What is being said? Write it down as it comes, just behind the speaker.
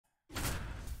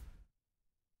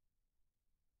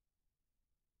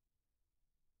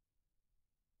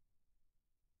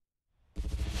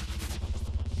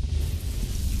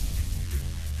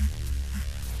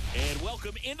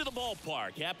welcome into the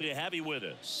ballpark. Happy to have you with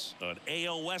us. An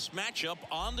AL West matchup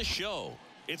on the show.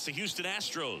 It's the Houston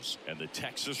Astros and the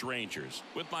Texas Rangers.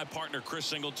 With my partner, Chris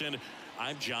Singleton,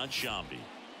 I'm John Shambi.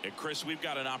 And Chris, we've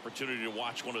got an opportunity to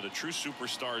watch one of the true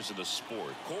superstars of the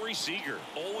sport. Corey Seager,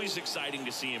 always exciting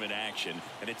to see him in action,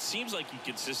 and it seems like he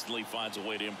consistently finds a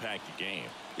way to impact the game.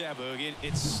 Yeah, Boog,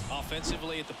 it's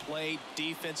offensively at the plate,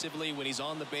 defensively when he's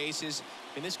on the bases.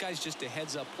 And this guy's just a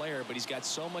heads-up player, but he's got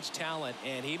so much talent,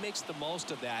 and he makes the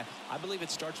most of that. I believe it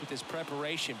starts with his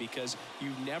preparation because you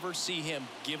never see him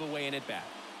give away an at-bat.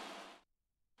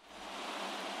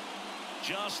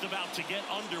 Just about to get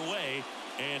underway.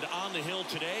 And on the hill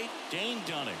today, Dane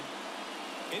Dunning.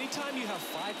 Anytime you have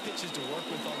 5 pitches to work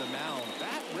with on the mound,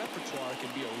 that repertoire can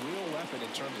be a real weapon in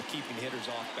terms of keeping hitters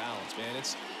off balance, man.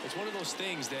 It's one of those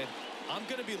things that I'm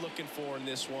going to be looking for in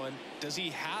this one. Does he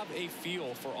have a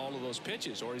feel for all of those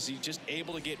pitches, or is he just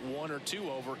able to get 1 or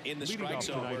 2 over in the strike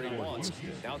zone where he wants?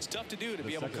 Now, it's tough to do to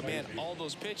be able to command all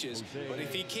those pitches, but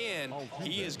if he can,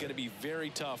 he is going to be very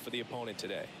tough for the opponent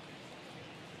today.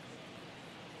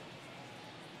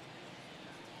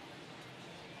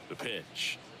 The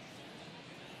pitch.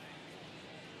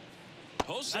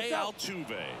 Jose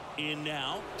Altuve in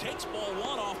now, takes ball 1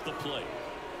 off the plate.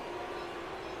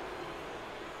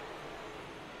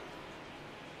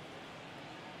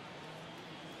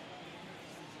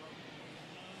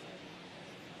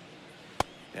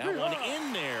 That one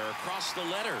in there across the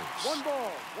letters. 1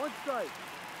 ball, 1 strike.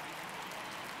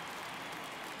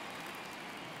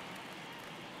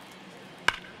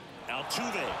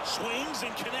 Altuve swings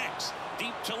and connects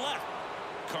deep to left.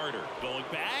 Carter going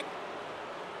back.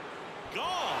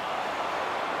 Gone.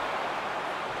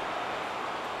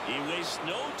 He wastes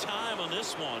no time on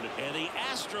this one, and the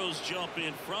Astros jump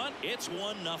in front. It's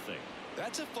 1-0.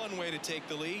 That's a fun way to take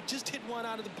the lead. Just hit one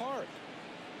out of the park.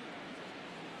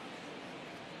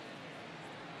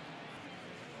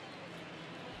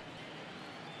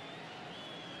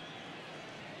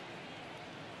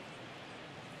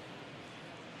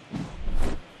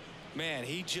 Man,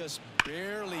 he just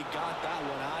barely got that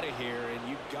one out of here, and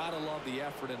you gotta love the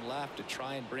effort and left to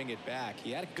try and bring it back.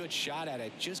 He had a good shot at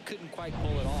it, just couldn't quite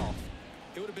pull it off.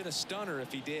 It would have been a stunner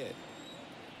if he did.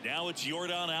 Now it's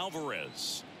Yordan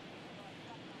Alvarez.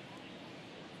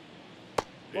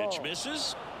 Pitch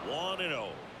misses. 1-0.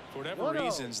 For whatever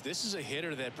reasons, this is a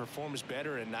hitter that performs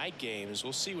better in night games.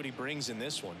 We'll see what he brings in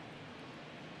this one.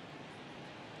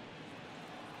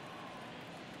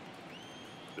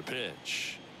 The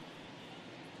pitch.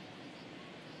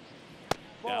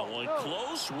 That one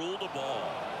close, ruled a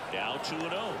ball. Now 2-0.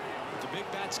 The big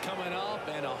bat's coming up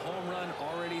and a home run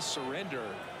already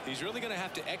surrendered. He's really going to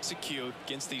have to execute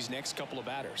against these next couple of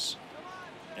batters.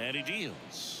 And he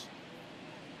deals.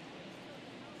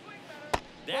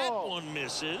 That one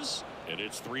misses, and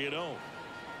it's 3-0.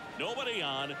 Nobody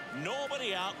on,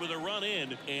 nobody out with a run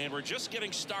in, and we're just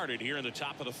getting started here in the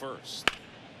top of the first.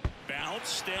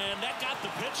 Bounced, and that got the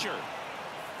pitcher.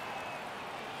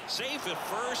 Safe at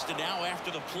first, and now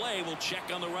after the play, we'll check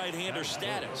on the right-hander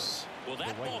status. Well,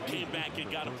 that ball came back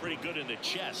and got him pretty good in the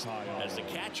chest. As the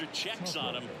catcher checks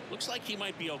on him, looks like he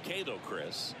might be okay, though,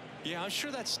 Chris. Yeah, I'm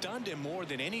sure that stunned him more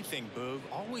than anything, Boog.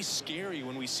 Always scary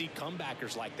when we see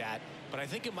comebackers like that, but I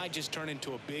think it might just turn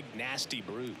into a big, nasty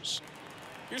bruise.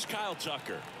 Here's Kyle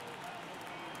Tucker.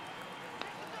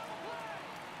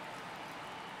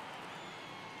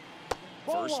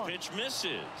 First pitch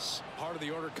misses. Part of the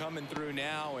order coming through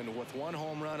now, and with 1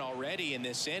 home run already in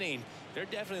this inning, they're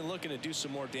definitely looking to do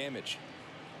some more damage.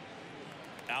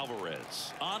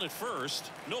 Alvarez on at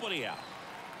first, nobody out.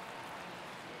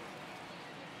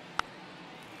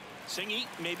 Singy,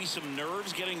 maybe some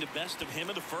nerves getting the best of him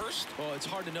in the first? Well, it's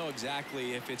hard to know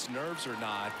exactly if it's nerves or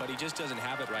not, but he just doesn't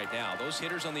have it right now. Those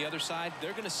hitters on the other side,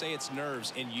 they're going to say it's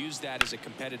nerves and use that as a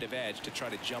competitive edge to try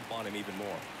to jump on him even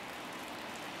more.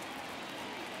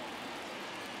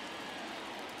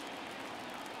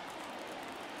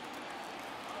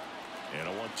 And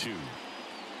a 1-2.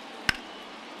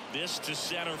 This to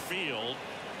center field.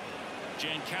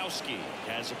 Jankowski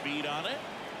has a beat on it.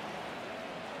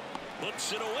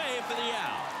 Puts it away for the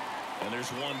out. And there's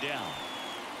 1 down.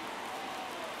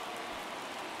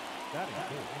 That is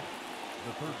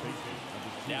the third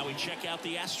baseman. Now we check out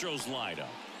the Astros lineup.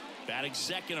 Batting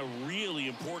second, a really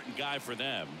important guy for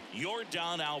them,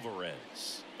 Yordan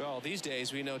Alvarez. Well, these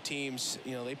days we know teams,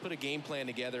 they put a game plan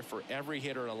together for every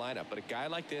hitter in a lineup. But a guy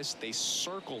like this, they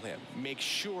circle him, make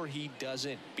sure he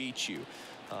doesn't beat you.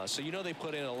 So they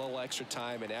put in a little extra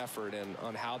time and effort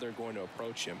on how they're going to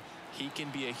approach him. He can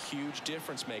be a huge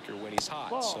difference maker when he's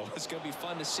hot. So it's going to be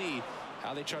fun to see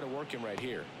how they try to work him right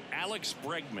here. Alex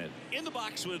Bregman in the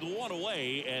box with one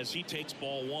away as he takes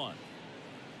ball one.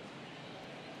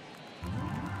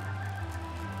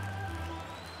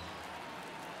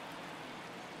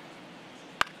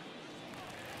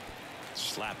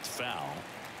 Slapped foul.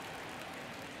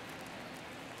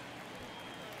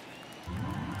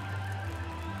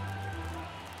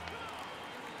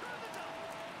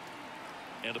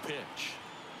 And a pitch.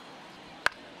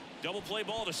 Double play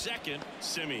ball to second.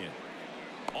 Simeon.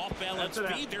 Off balance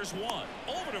speed. There's one.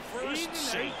 Over to first.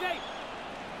 Safe.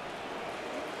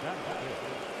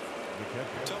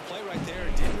 Tough play right there.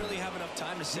 Didn't really have enough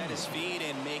time to set his feet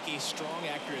and make a strong,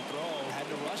 accurate throw. Had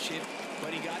to rush it,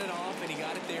 but he got it off and he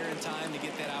got it there in time to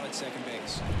get that out at second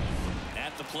base.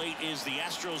 At the plate is the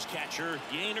Astros catcher,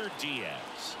 Yainer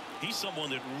Diaz. He's someone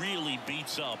that really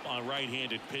beats up on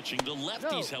right-handed pitching. The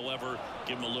lefties, however,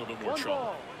 give him a little bit more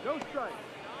trouble. No strike.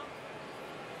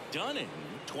 Dunning,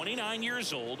 29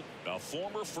 years old, a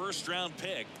former first-round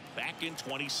pick back in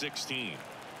 2016.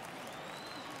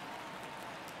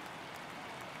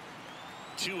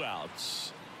 2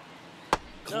 outs.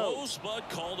 Close, but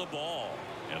called a ball.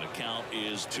 And the count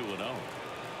is 2-0.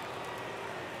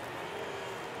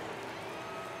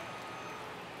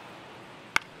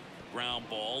 Ground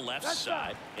ball left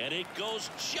side, and it goes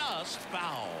just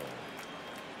foul.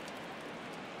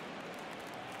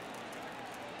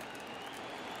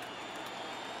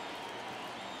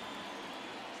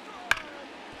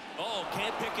 Oh,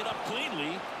 can't pick it up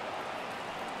cleanly.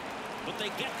 But they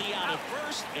get the out at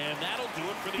first, and that'll do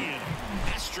it for the inning.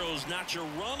 Astros notch a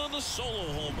run on the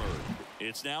solo homer.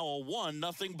 It's now a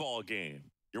 1-0 ball game.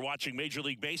 You're watching Major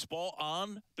League Baseball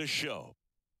on The Show.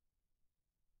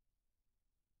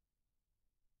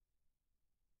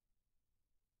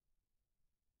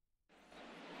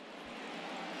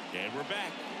 And we're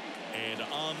back. And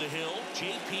on the hill,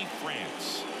 J.P.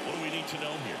 France. What do we need to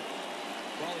know here?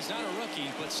 Well, he's not a rookie,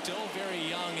 but still very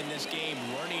young in this game,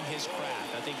 learning his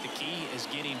craft. I think the key is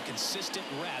getting consistent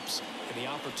reps and the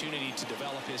opportunity to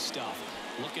develop his stuff.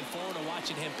 Looking forward to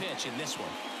watching him pitch in this one.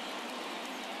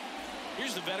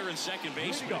 Here's the veteran second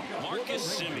baseman,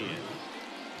 Marcus Semien.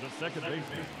 The second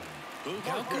baseman. Luke,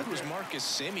 how good was Marcus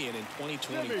Semien in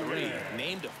 2023?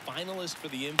 Named a finalist for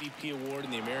the MVP award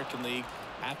in the American League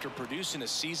after producing a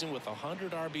season with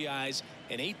 100 RBIs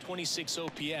and 826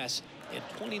 OPS and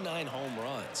 29 home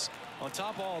runs. On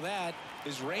top of all that,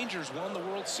 his Rangers won the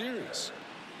World Series.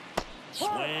 Swing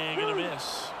and a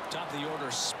miss. Top of the order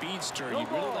speedster.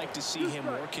 You'd really like to see him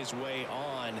work his way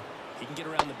on. He can get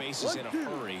around the bases in a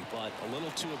hurry, but a little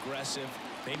too aggressive,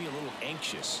 maybe a little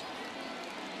anxious.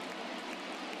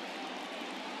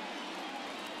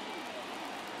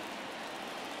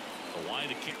 Why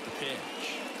to kick the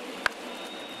pitch.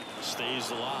 Stays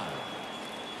alive.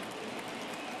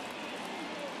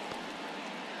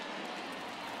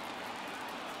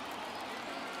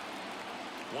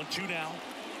 One-two now.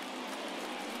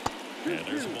 And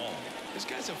there's a ball. This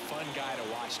guy's a fun guy to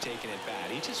watch taking it bat.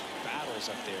 He just battles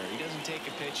up there. He doesn't take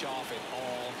a pitch off at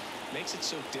all. Makes it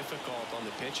so difficult on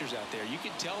the pitchers out there. You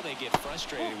can tell they get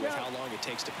frustrated with how long it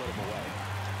takes to put him away.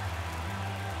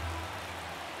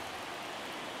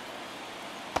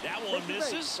 That one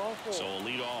misses, so a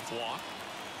leadoff walk.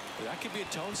 That could be a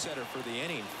tone setter for the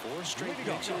inning. 4 straight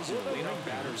pitches and leadoff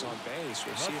batters on base.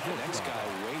 We'll see if the next guy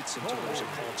waits until there's a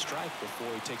called strike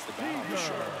before he takes the bat off the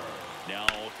shoulder. Now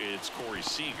it's Corey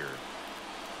Seager.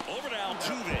 Over to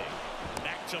Altuve.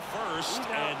 Back to first,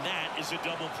 and that is a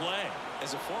double play.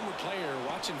 As a former player,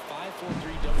 watching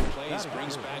 5-4-3 double plays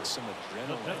brings back some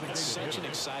adrenaline. It's such an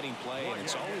exciting play, and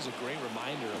it's always a great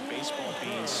reminder of baseball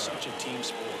being such a team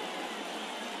sport.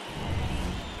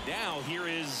 Now here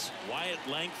is Wyatt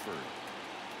Langford.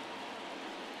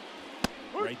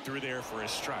 Right through there for a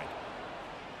strike.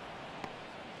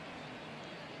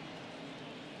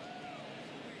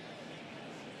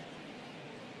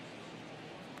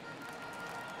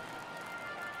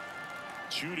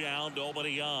 Two down,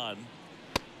 nobody on.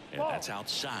 And that's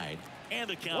outside. And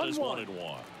the count is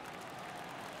 1-1.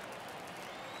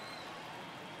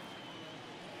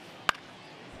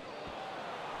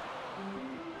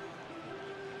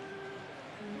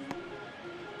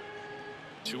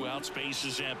 Two out, space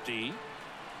is empty.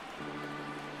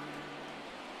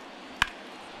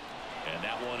 And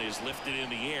that one is lifted in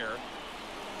the air.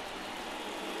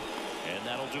 And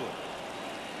that'll do it.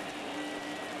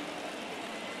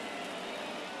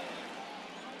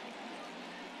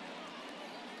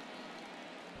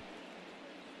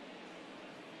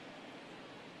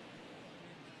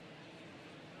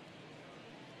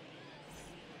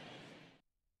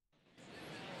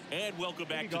 And welcome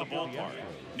back to the ballpark.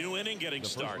 New inning getting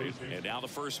started. And now the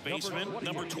first baseman,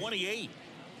 number 28.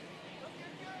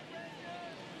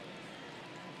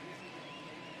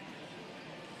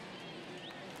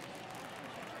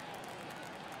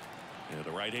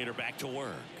 And the right-hander back to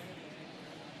work.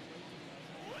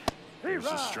 Hey, Here's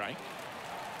a strike.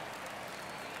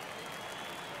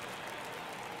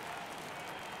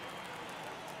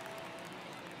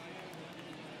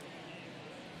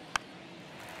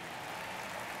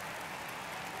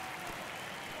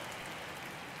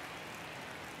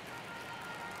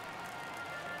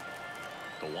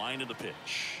 The wind of the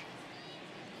pitch.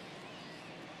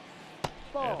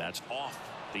 ball. And that's off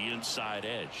the inside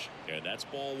edge. And that's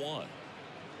ball one.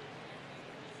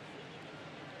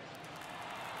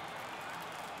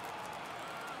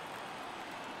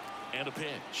 And a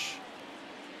pitch.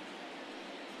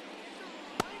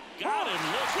 Got him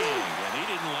looking, and he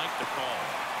didn't like the call.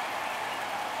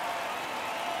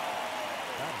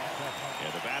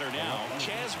 And the batter now,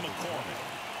 Chas McCormick.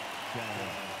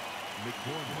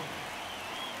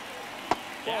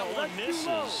 That one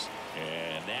misses,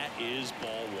 and that is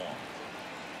ball one.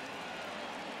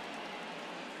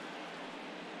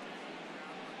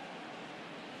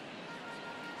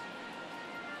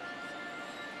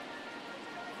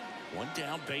 One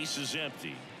down, base is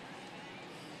empty.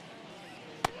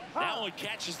 That one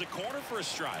catches the corner for a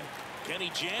strike.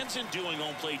 Kenny Jansen doing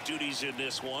home plate duties in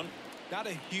this one. Not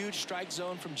a huge strike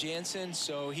zone from Jansen,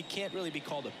 so he can't really be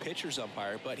called a pitcher's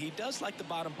umpire, but he does like the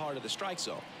bottom part of the strike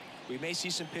zone. We may see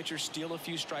some pitchers steal a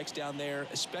few strikes down there,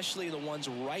 especially the ones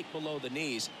right below the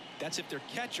knees. That's if their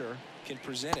catcher can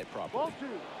present it properly.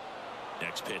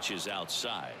 Next pitch is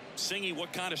outside. Singy,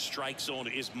 what kind of strike zone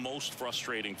is most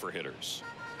frustrating for hitters?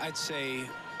 I'd say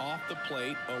off the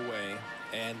plate, away,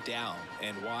 and down.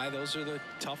 And why? Those are the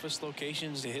toughest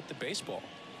locations to hit the baseball.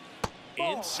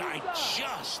 Inside,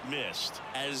 just missed.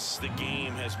 As the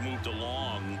game has moved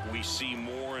along, we see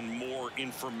more and more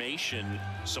information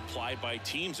supplied by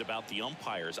teams about the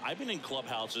umpires. I've been in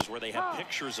clubhouses where they have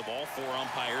pictures of all four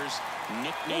umpires,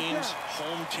 nicknames,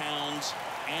 hometowns,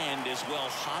 and as well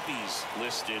hobbies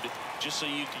listed, just so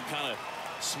you can kind of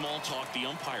small talk the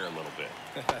umpire a little bit.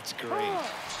 That's great.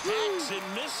 Hacks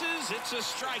and misses. It's a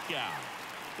strikeout.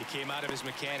 He came out of his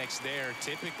mechanics there.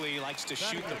 Typically likes to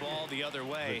shoot the ball the other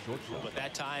way, but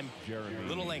that time a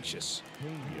little anxious.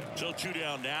 So two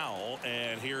down now,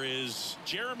 and here is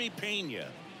Jeremy Pena.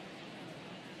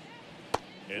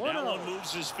 And that one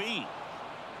moves his feet.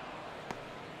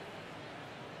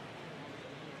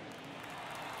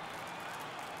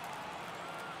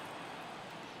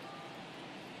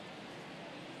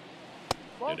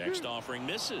 The next offering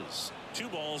misses. 2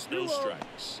 balls, no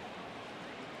strikes.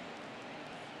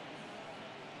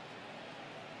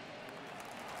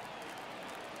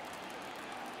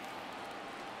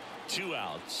 Two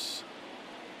outs.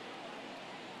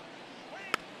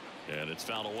 And it's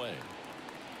fouled away.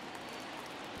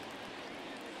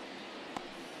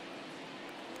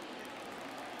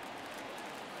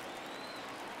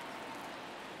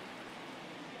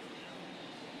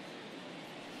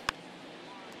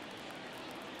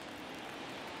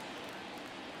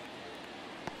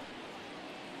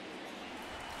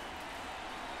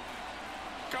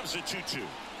 Comes at 2-2.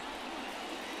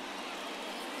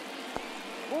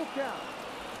 Full count.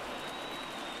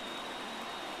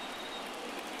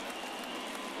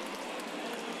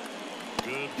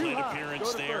 Good plate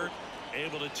appearance there.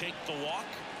 Able to take the walk.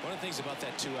 One of the things about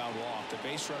that 2-out walk, the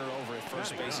base runner over at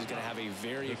first base is going to have a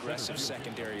very aggressive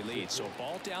secondary lead. So a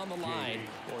ball down the line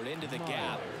or into the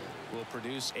gap will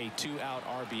produce a 2-out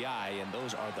RBI, and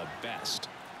those are the best.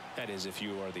 That is, if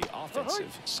you are the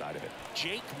offensive side of it.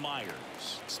 Jake Myers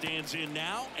stands in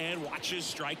now and watches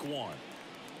strike one.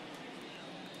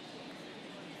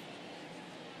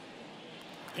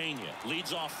 Pena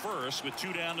leads off first with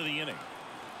 2 down to the inning.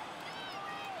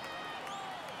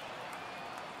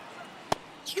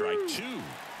 Strike 2.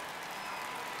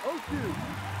 0-2.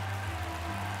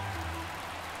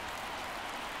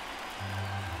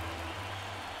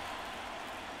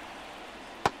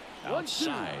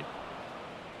 Outside.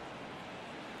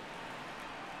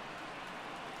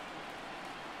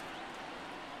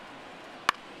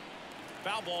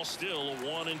 Foul ball, still a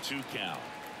 1-2 count.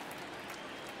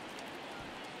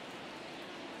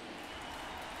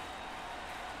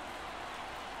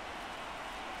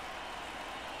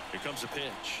 Here comes a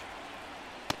pitch.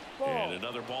 Ball. And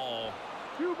another ball.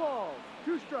 2 balls,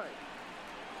 2 strikes.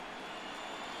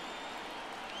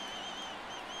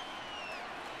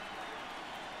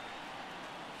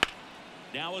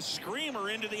 Now a screamer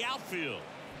into the outfield.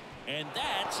 And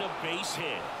that's a base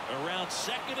hit. Around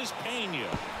second is Pena.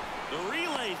 The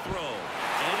relay throw.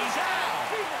 And he's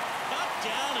out. Knocked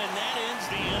down, and that ends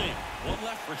the inning. One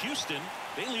left for Houston.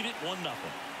 They lead it 1-0.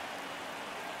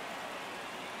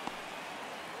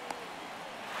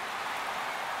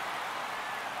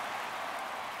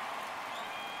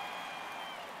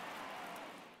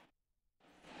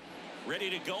 Ready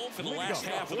to go for the last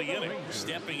half of the inning.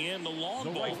 Stepping in the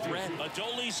long ball threat,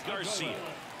 Adolis Garcia.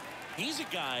 He's a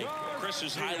guy, Chris,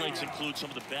 whose highlights include some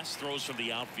of the best throws from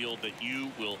the outfield that you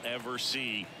will ever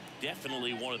see.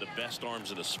 Definitely one of the best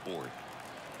arms of the sport.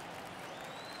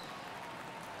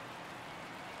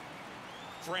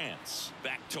 France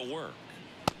back to work.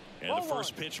 And the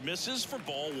first pitch misses for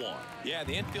ball one. Yeah,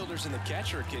 the infielders and the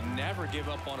catcher can never give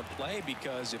up on a play,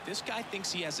 because if this guy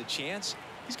thinks he has a chance,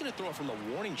 he's going to throw it from the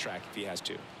warning track if he has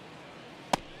to.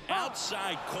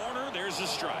 Outside corner, there's a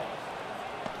strike.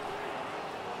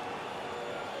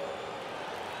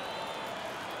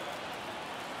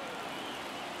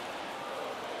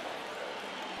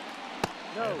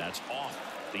 No. And that's off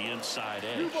the inside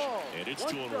edge. And it's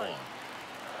 2-1.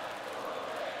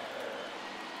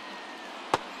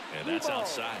 And that's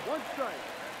outside. 1 strike.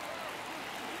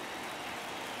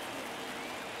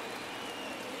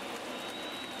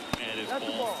 And it's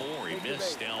ball 4. He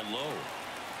missed down low.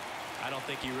 I don't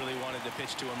think he really wanted to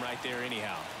pitch to him right there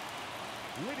anyhow.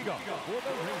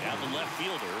 Now the left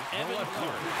fielder, Evan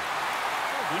Carter.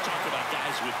 We talk about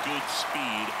guys with good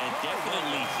speed, and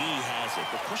definitely he has it.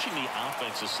 But pushing the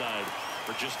offense aside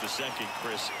for just a second,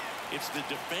 Chris, it's the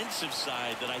defensive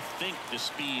side that I think the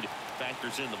speed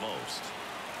factors in the most.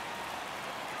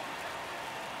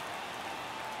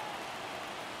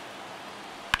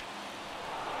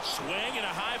 Swing and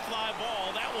a high fly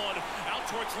ball. That one out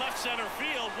towards left center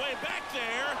field. Way back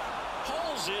there.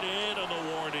 Pulls it in on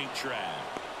the warning track.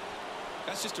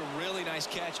 That's just a really nice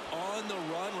catch on the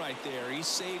run right there. He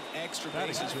saved extra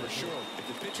bases for sure. If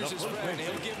the pitcher's his friend,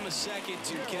 he'll give him a second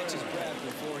to catch his breath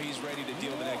before he's ready to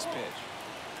deal the next pitch.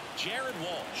 Jared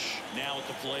Walsh now at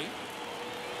the plate.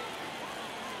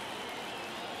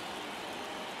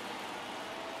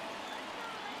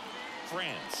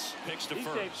 France picks to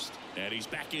first, and he's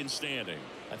back in standing.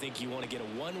 I think you want to get a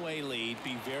one-way lead,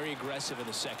 be very aggressive in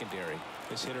the secondary.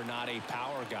 This hitter not a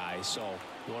power guy, so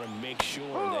you want to make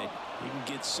sure that you can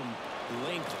get some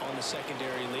length on the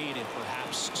secondary lead and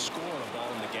perhaps score a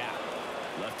ball in the gap.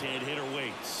 Left-hand hitter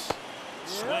waits.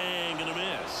 Swing and a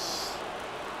miss.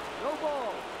 No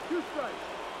ball. 2 strikes.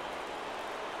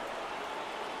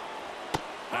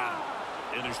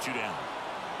 And there's 2 down.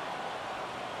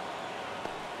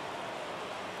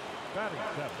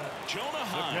 Jonah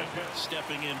Heim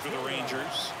stepping in for the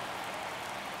Rangers.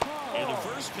 And the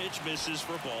first pitch misses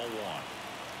for ball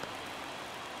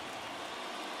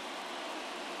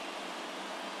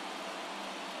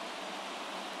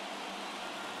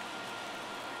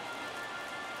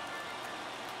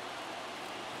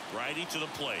 1. Righty to the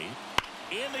plate.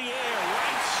 In the air,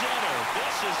 right center.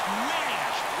 This is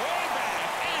mashed way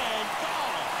back and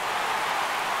gone.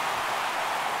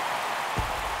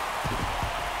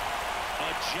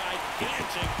 A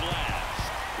gigantic blast.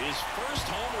 His first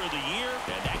homer of the year,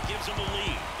 and that gives him a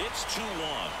lead. It's 2-1.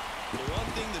 The one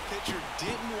thing the pitcher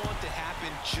didn't want to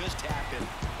happen just happened.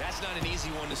 That's not an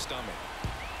easy one to stomach.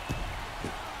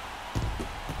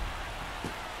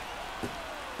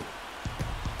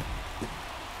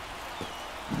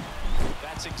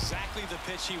 That's exactly the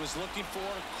pitch he was looking for.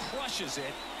 Crushes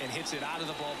it and hits it out of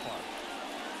the ballpark.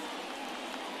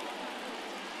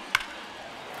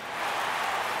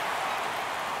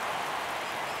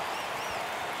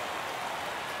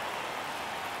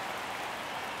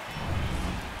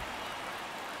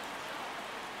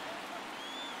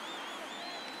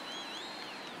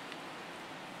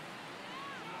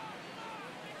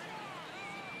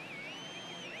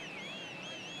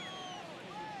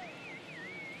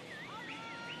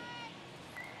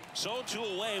 So 2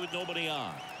 away with nobody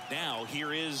on. Now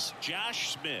here is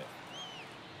Josh Smith.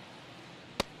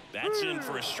 That's in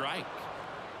for a strike.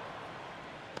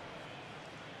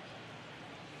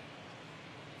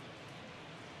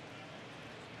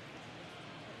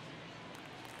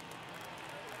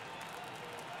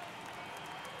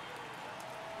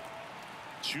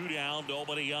 Two down,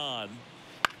 nobody on.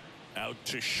 Out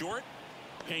to short,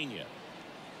 Pena.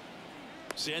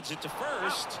 Sends it to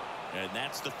first. And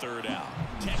that's the 3rd out.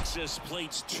 Texas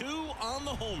plates 2 on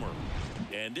the homer.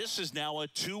 And this is now a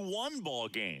 2-1 ball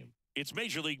game. It's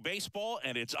Major League Baseball,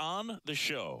 and it's on the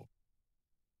show.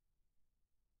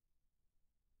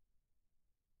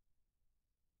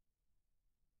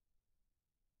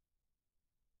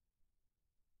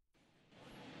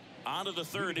 On to the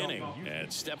 3rd inning.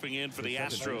 And stepping in for the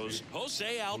Astros,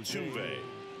 Jose Altuve.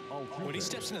 When he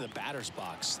steps into the batter's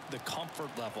box, the comfort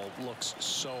level looks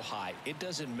so high. It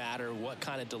doesn't matter what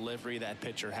kind of delivery that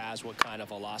pitcher has, what kind of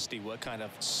velocity, what kind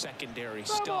of secondary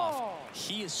stuff.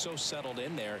 He is so settled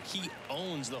in there. He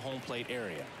owns the home plate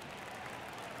area.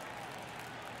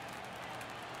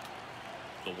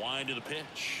 The wind of the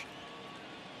pitch.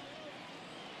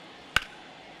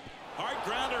 Hard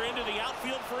grounder into the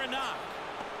outfield for a knock.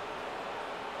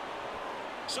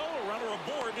 So a runner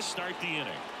aboard to start the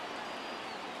inning.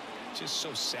 Just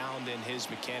so sound in his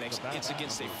mechanics. It's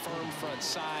against a firm front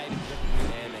side,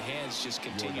 and the hands just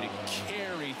continue to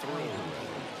carry through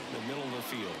the middle of the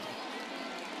field.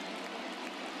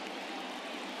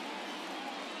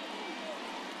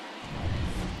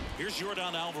 Here's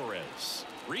Yordan Alvarez.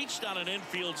 Reached on an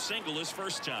infield single his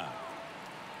first time.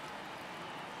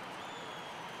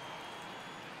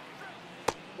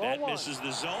 That misses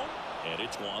the zone, and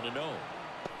it's 1-0.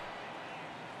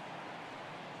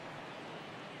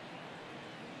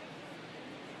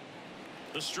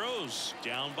 The Astros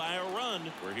down by a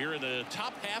run. We're here in the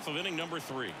top half of inning number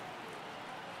 3.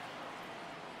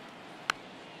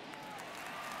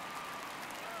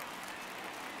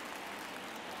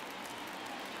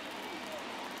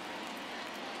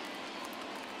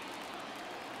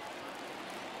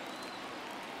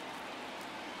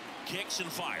 Kicks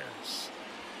and fires.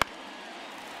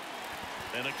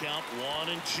 And a count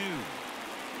 1-2.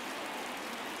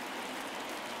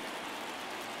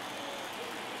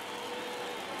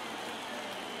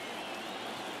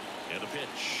 And a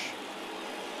pitch.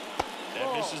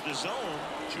 That misses the zone.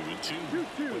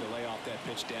 2-2. Way to lay off that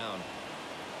pitch down.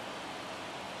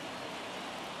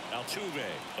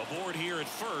 Altuve aboard here at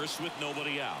first with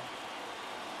nobody out.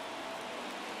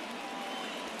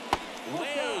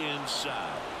 Way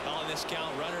inside. On this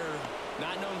count, runner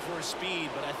not known for his speed,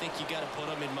 but I think you got to put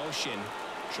him in motion.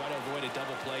 Try to avoid a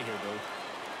double play here, Boo.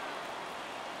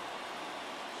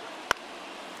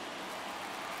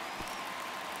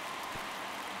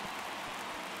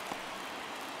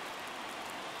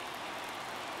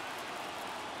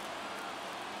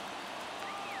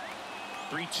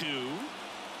 Three-two.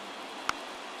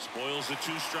 Spoils the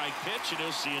 2-strike pitch, and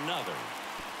he'll see another.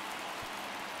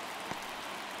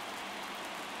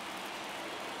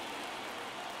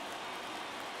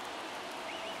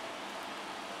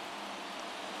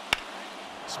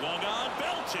 Swung on,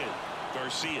 belted.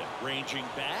 Garcia ranging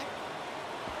back.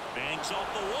 Bangs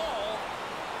off the wall.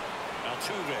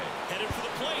 Altuve headed for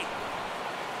the plate.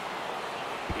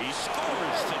 He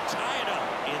scores to tie it up.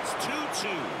 It's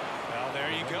 2-2. Well, there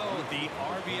you go. The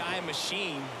RBI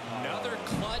machine. Another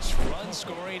clutch run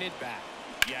scoring at bat.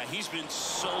 Yeah, he's been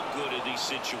so good in these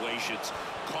situations.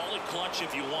 Call it clutch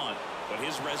if you want, but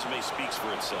his resume speaks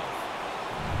for itself.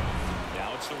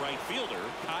 Now it's the right fielder,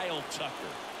 Kyle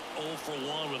Tucker. 0 for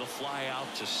 1 with a fly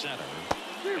out to center.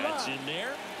 That's in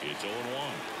there. It's 0-1.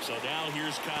 So now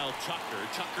here's Kyle Tucker.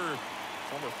 Tucker,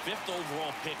 former 5th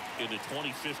overall pick in the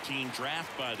 2015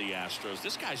 draft by the Astros.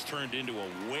 This guy's turned into a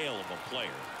whale of a player.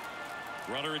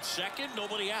 Runner at second,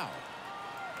 nobody out.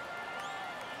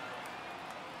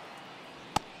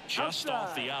 Just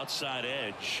off the outside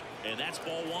edge, and that's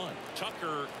ball 1.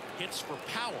 Tucker hits for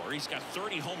power. He's got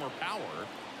 30 homer power,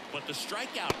 but the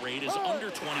strikeout rate is under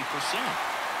 20%.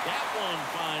 That one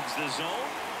finds the zone.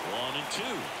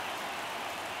 1-2.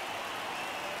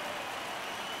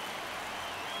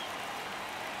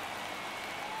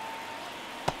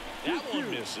 That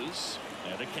one misses,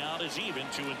 and the count is even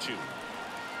 2-2.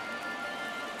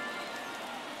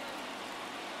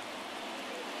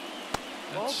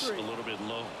 That's a little bit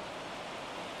low.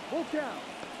 Full count.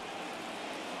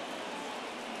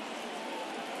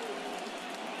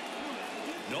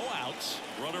 No outs.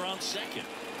 Runner on second.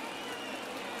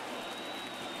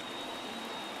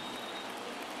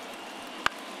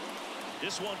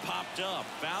 This one popped up.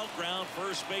 Foul ground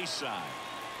first base side.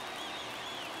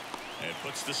 And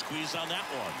puts the squeeze on that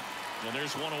one. And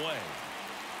there's one away.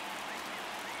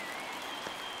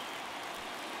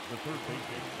 The third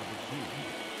baseman, number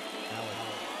 2, Alex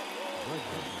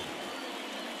Bregman.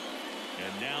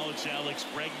 And now it's Alex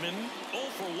Bregman. 0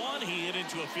 for 1. He hit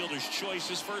into a fielder's choice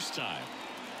his first time.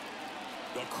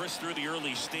 But Chris, through the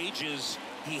early stages,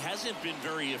 he hasn't been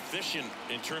very efficient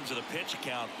in terms of the pitch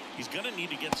count. He's going to need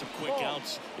to get some quick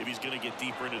outs if he's going to get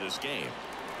deeper into this game.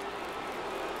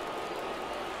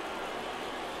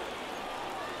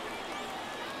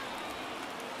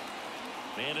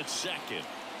 Man at second.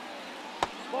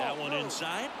 That one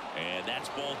inside, and that's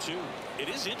ball 2. It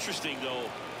is interesting, though,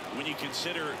 when you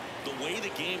consider the way the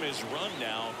game is run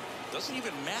now. Doesn't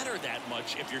even matter that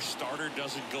much if your starter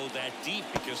doesn't go that deep,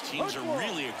 because teams are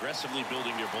really aggressively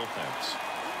building their bullpens.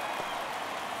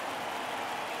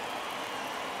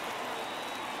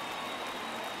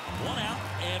 One out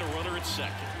and a runner at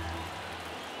second.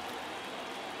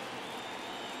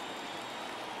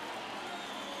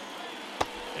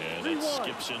 And that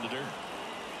skips into dirt.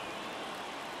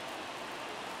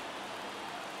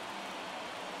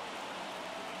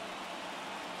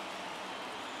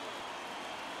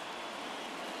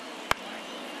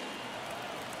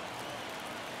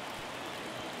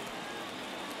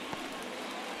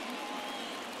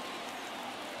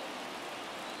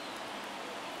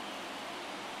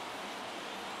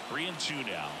 3-2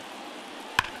 now.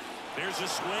 There's a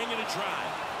swing and a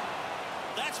drive.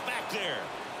 That's back there.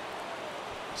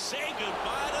 Say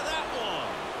goodbye to that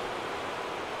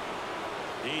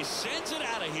one. He sends it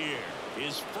out of here.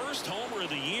 His first homer of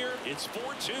the year. It's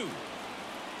 4-2.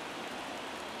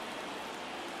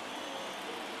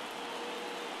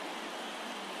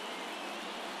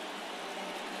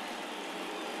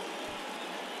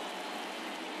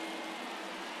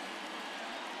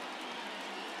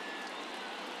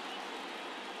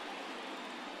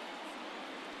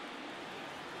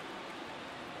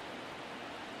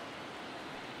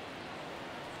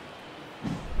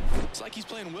 It's like he's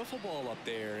playing wiffle ball up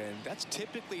there, and that's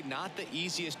typically not the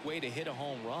easiest way to hit a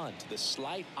home run. To the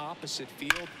slight opposite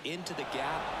field, into the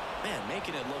gap. Man,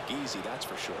 making it look easy, that's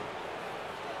for sure.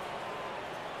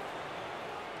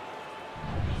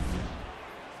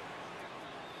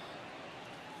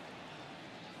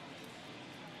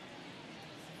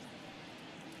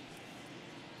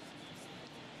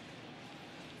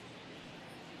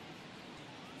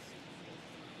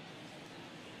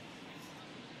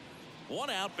 One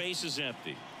out, base is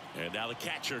empty. And now the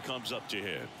catcher comes up to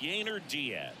him. Yainer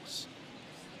Diaz.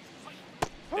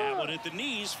 That one at the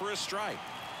knees for a strike.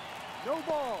 No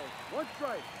balls. One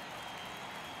strike.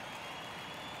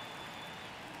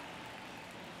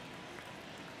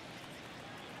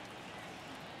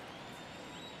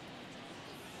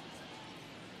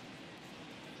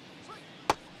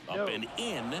 Up and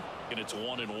in, and it's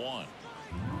 1-1.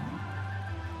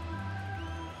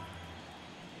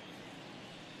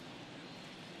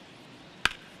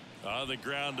 On the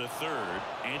ground to third,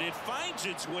 and it finds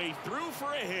its way through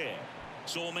for a hit.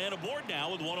 So a man aboard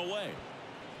now with one away.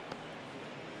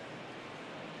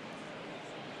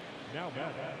 Now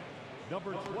back,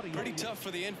 number 20. Pretty tough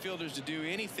for the infielders to do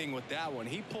anything with that one.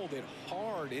 He pulled it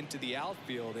hard into the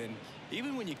outfield, and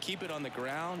even when you keep it on the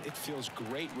ground, it feels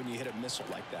great when you hit a missile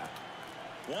like that.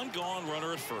 One gone,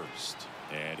 runner at first.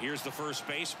 And here's the first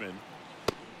baseman.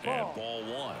 And ball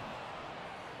one.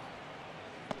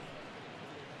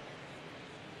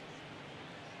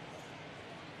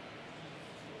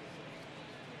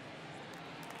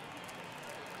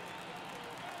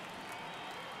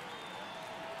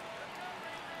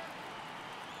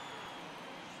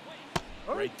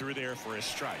 Right through there for a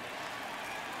strike.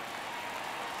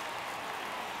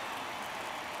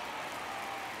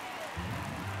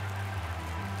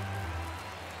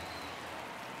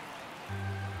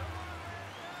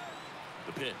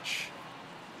 The pitch.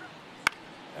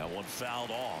 That one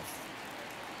fouled off.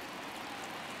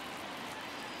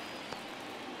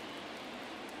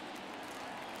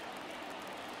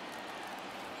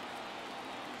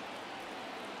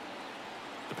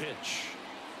 The pitch.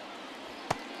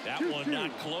 That one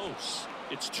not close.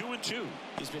 It's 2-2.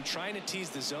 He's been trying to tease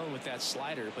the zone with that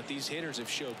slider, but these hitters have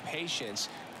showed patience,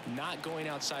 not going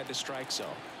outside the strike zone.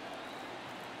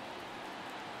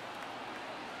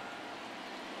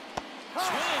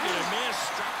 Swing and a miss,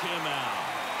 struck him out.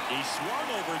 He swung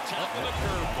over top of the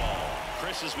curveball.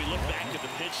 Chris, as we look back at the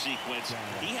pitch sequence,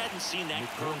 he hadn't seen that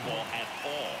curveball at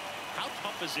all. How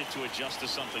tough is it to adjust to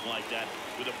something like that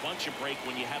with a bunch of break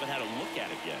when you haven't had a look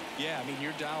at it yet? Yeah, I mean,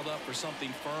 you're dialed up for something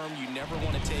firm. You never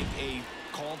want to take a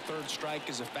called third strike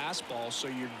as a fastball, so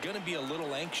you're going to be a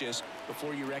little anxious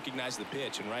before you recognize the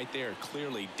pitch. And right there,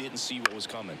 clearly didn't see what was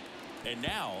coming. And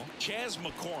now, Chas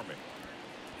McCormick.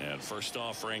 And first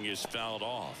offering is fouled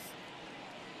off.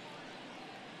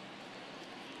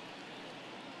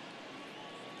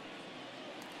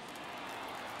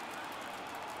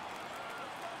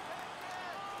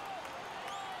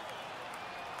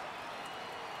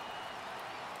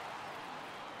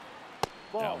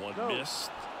 That one missed.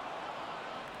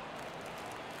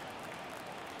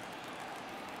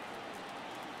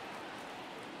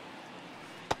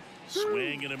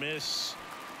 Swing and a miss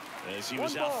as he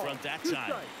was out front that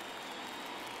time.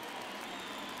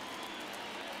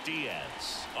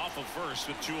 Diaz off of first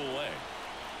with 2 away.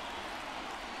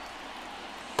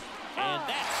 And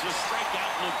that's a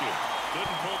strikeout looking.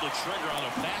 Couldn't pull the trigger on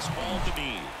a fastball at the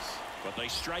knees. But they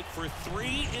strike for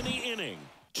 3 in the inning.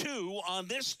 2 on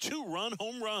this 2-run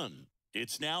home run.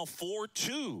 It's now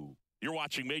 4-2. You're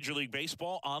watching Major League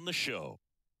Baseball on the show.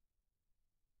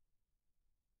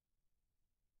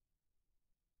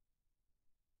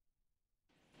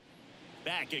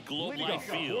 Back at Globe Life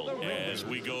Field as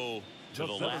we go to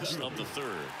the last of the third.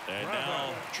 And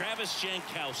now Travis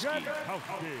Jankowski.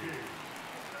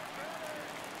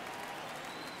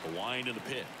 A wind of the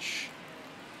pitch.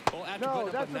 Well, after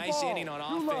putting up a nice inning on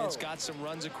offense, got some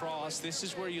runs across, this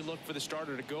is where you look for the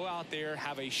starter to go out there,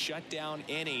 have a shutdown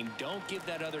inning. Don't give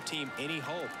that other team any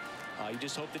hope. You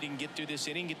just hope that he can get through this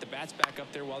inning, get the bats back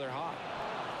up there while they're hot.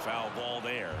 Foul ball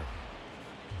there.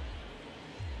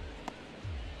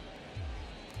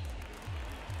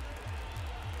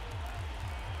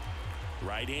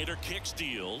 Right-hander kicks,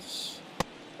 deals.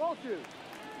 Ball 2.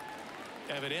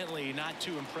 Evidently not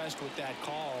too impressed with that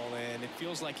call, and it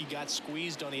feels like he got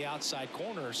squeezed on the outside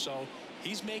corner, so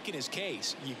he's making his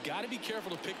case. You got to be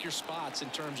careful to pick your spots in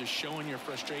terms of showing your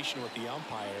frustration with the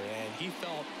umpire, and he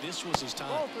felt this was his time.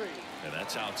 Ball 3. And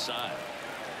that's outside.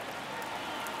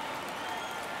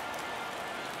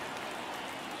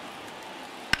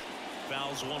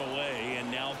 Fouls one away,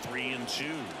 and now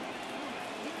 3-2.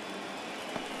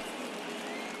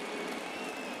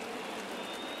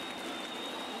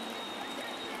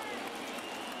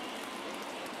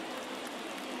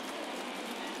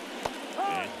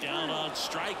 Down on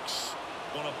strikes.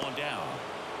 One up, one down.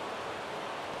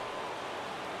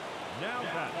 Now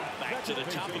back to the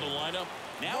top of the lineup.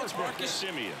 Now it's Marcus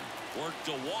Semien. Worked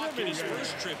a walk in his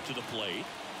first trip to the plate.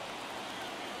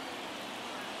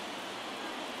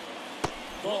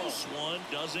 Close one,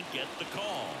 doesn't get the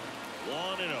call.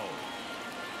 1-0.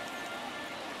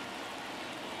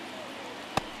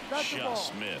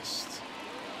 Just missed.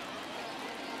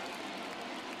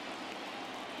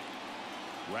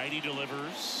 Righty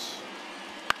delivers.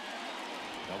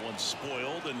 That one's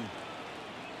spoiled, and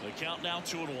the count now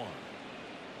 2-1.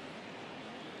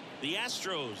 The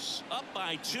Astros up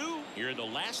by 2 here in the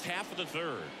last half of the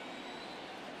third.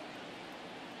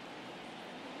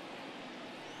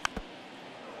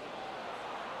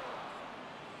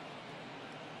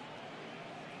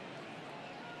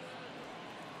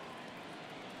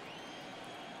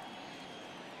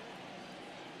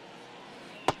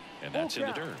 And that's in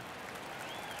the dirt.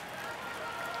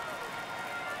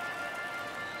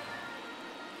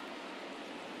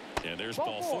 And there's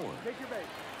ball 4. Take your base.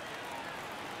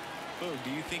 Boog,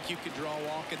 do you think you could draw a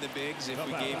walk in the bigs if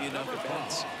we gave you enough at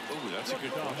bats? Oh, that's a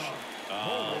good question.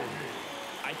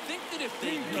 I think that if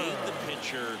they gave the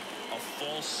pitcher a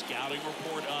false scouting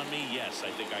report on me, yes, I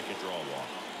think I could draw a walk.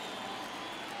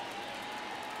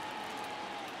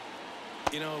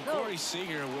 You know, Corey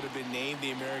Seager would have been named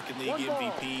the American League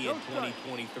MVP in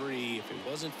 2023 if it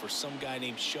wasn't for some guy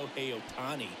named Shohei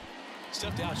Ohtani.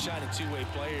 Stuff to outshine a two-way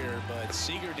player, but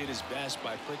Seager did his best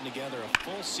by putting together a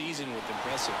full season with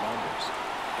impressive numbers.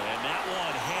 And that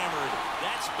one hammered.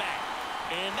 That's back.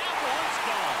 And that one's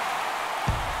gone.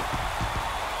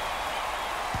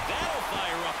 That'll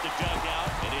fire up the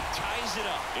dugout, and it ties it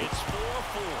up. It's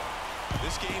 4-4.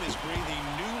 This game is breathing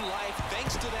new life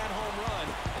thanks to that home run,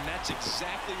 and that's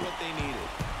exactly what they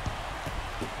needed.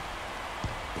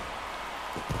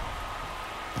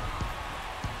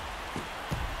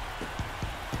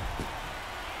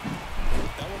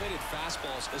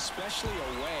 Fastballs, especially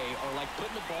away, are like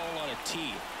putting the ball on a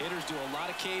tee. Hitters do a lot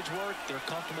of cage work. They're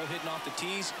comfortable hitting off the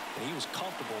tees, and he was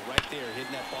comfortable right there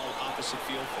hitting that ball opposite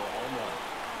field for a home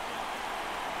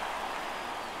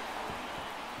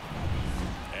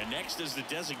run. And next is the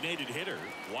designated hitter,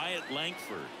 Wyatt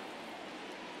Langford.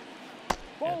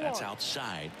 Ball and that's 1.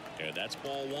 outside, and that's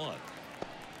ball 1.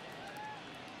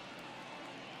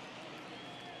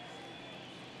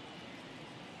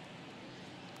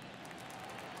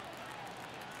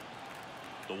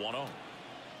 The 1-0.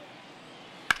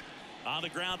 On the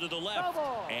ground to the left. Foul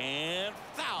ball. And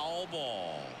foul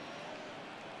ball.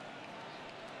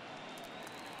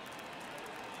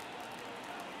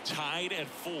 Tied at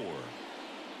 4.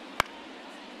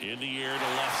 In the air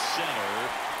to left center.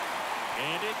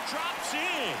 And it drops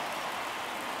in.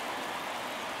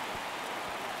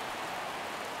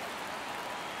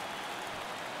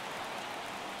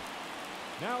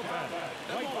 Now that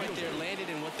ball right there landed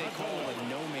in what they call a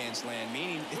no man's land,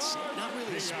 meaning it's not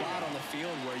really a spot on the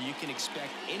field where you can expect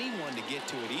anyone to get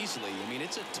to it easily. I mean,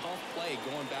 it's a tough play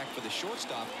going back for the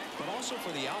shortstop, but also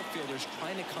for the outfielders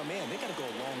trying to come in. They got to go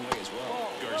a long way as well.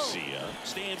 Garcia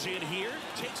stands in here,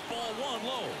 takes ball 1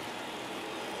 low.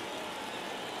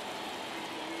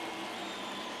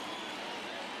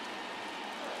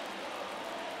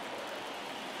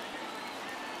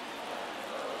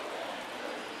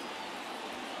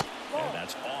 And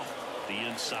that's off the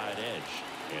inside edge.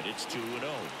 And it's 2-0.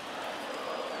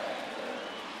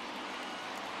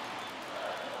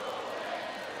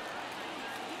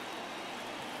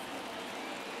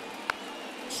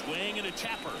 Swing and a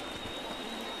tapper.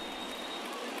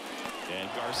 And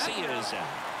Garcia is out.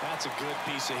 That's a good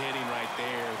piece of hitting right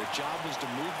there. The job was to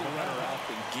move the runner up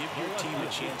and give your team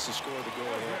a chance to score the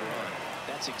go-ahead run.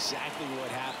 That's exactly what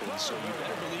happened, so you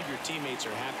better believe your teammates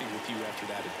are happy with you after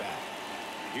that at bat.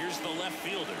 Here's the left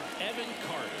fielder, Evan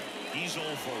Carter. He's 0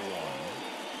 for 1.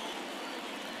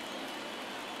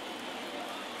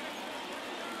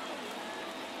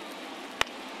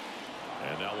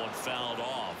 one fouled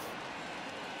off.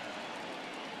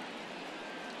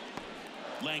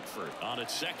 Langford on at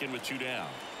second with 2 down.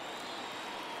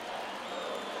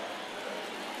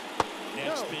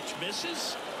 Next pitch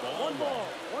misses. One ball,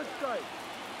 1 strike.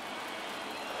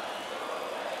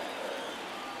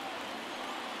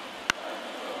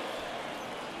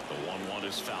 The 1-1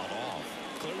 is fouled off.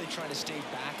 Clearly trying to stay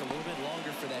back a little bit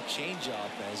longer for that changeup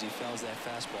as he fouls that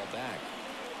fastball back.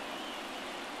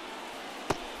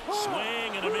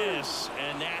 Swing and a miss,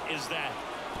 and that is that.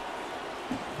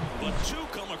 But 2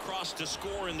 come across to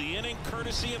score in the inning,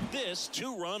 courtesy of this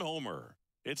 2-run homer.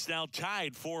 It's now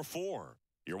tied 4-4.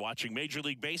 You're watching Major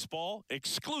League Baseball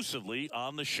exclusively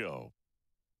on the show.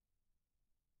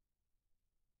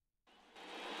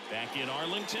 Back in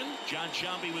Arlington, John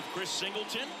Shambi with Chris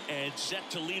Singleton, and set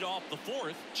to lead off the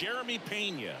 4th, Jeremy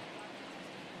Pena.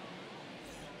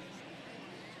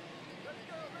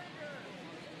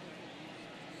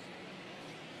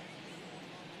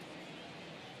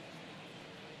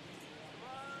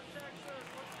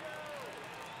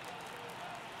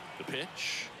 The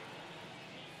pitch.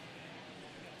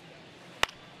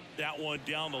 That one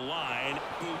down the line,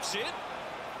 boots it.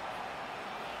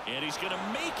 And he's going to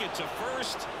make it to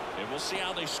first, and we'll see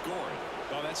how they score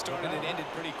it. Well, that started and ended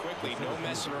pretty quickly. No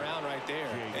messing around right there.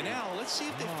 And now let's see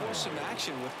if they force some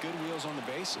action with good wheels on the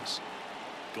bases.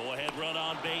 Go ahead, run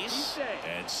on base.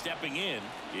 And stepping in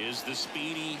is the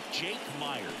speedy Jake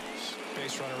Myers.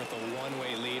 Base runner with a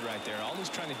one-way lead right there. All he's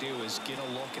trying to do is get a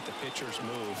look at the pitcher's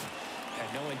move.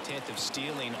 Had no intent of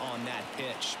stealing on that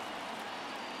pitch.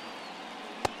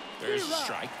 There's a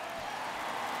strike.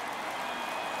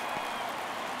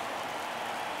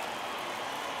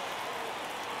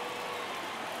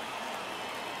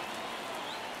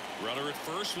 Runner at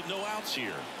first with no outs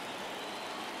here.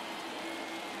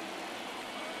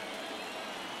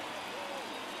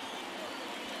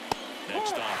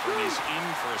 Next offering is in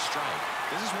for a strike.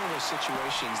 This is one of those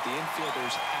situations the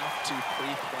infielders have to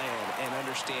pre-plan and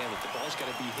understand that the ball's got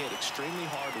to be hit extremely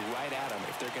hard right at them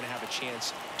if they're going to have a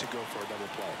chance to go for a double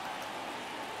play.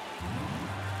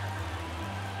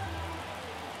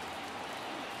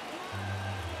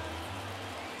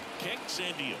 Kicks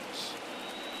and deals.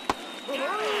 And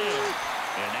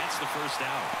that's the first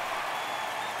out.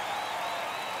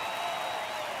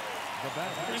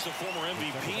 Here's the former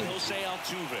MVP, Jose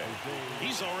Altuve.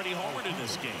 He's already homered in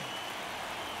this game.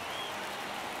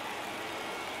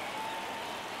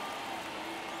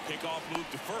 Kickoff move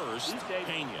to first.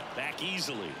 Pena back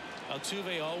easily.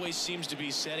 Altuve always seems to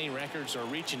be setting records or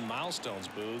reaching milestones,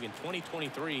 Boog. In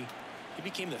 2023, he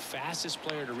became the fastest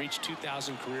player to reach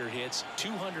 2,000 career hits,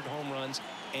 200 home runs,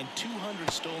 and 200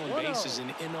 stolen bases in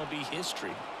MLB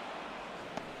history.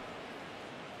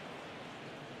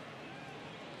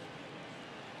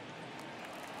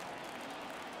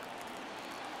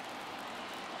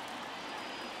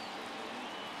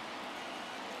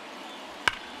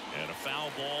 And a foul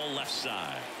ball left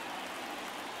side.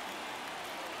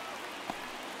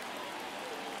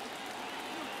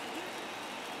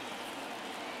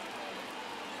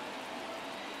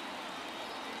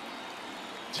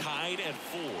 Tied at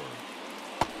 4.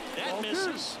 That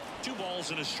misses. 2 balls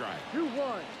and a strike.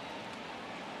 2-1.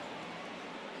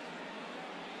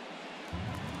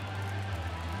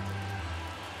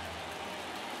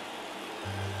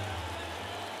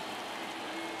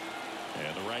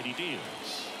 And the righty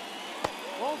deals.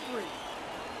 Ball 3.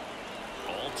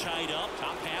 All tied up,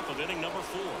 top half of inning number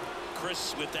 4.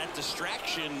 Chris with that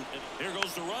distraction. There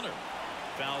goes the runner.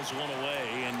 Fouls one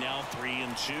away, and now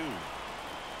 3-2.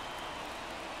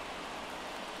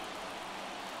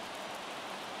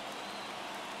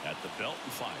 At the belt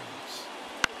and fires.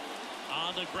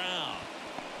 On the ground.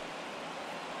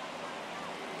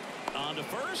 On to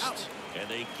first. Out. And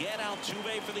they get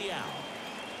Altuve for the out.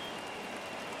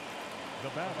 The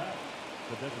batter,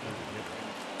 the designated hitter,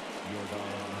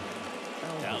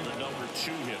 Yordan. Now the number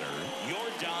 2 hitter,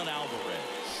 Yordan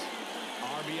Alvarez.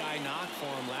 RBI knock for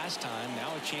him last time.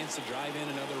 Now a chance to drive in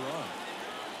another run.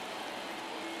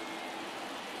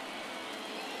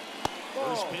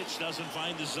 First pitch doesn't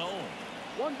find the zone.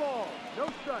 1 ball, no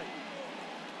strike.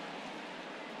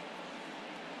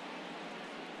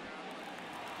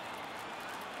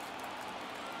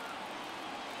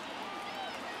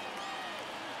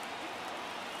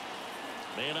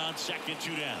 Man on second,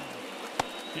 2 down.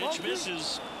 Pitch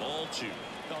misses, ball 2.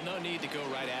 Well, no need to go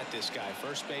right at this guy.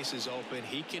 First base is open.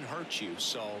 He can hurt you.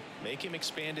 So make him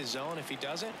expand his zone. If he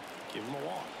doesn't, give him a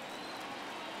walk.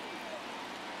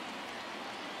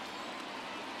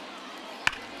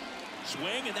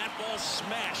 Swing, and that ball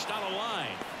smashed on a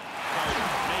line. Carter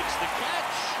makes the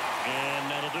catch,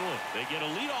 and that'll do it. They get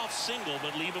a leadoff single,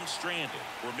 but leave him stranded.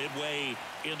 We're midway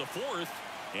in the fourth,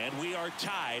 and we are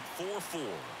tied 4-4.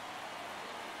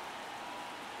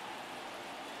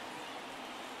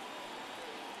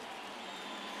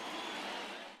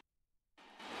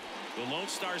 The Lone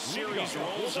Star Series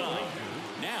rolls on.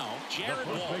 Now, Jared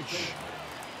Walsh.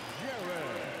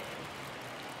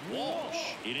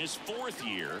 Walsh, in his fourth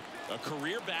year, a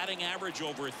career batting average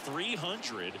over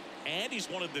 300, and he's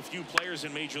one of the few players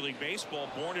in Major League Baseball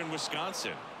born in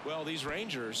Wisconsin. Well, these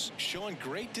Rangers showing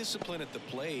great discipline at the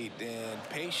plate, and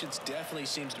patience definitely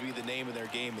seems to be the name of their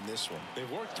game in this one.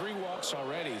 They've worked 3 walks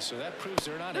already, so that proves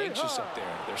they're not anxious up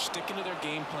there. They're sticking to their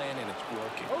game plan, and it's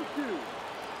working. 0-2.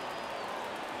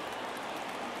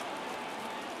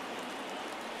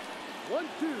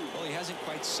 Well, he hasn't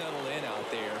quite settled in out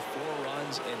there. 4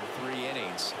 runs in 3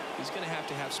 innings. He's going to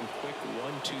have some quick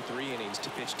 1, 2, 3 innings to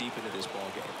pitch deep into this ball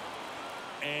game.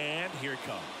 And here it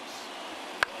comes.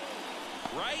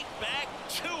 Right back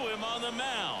to him on the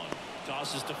mound.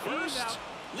 Tosses to first.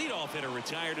 Leadoff hitter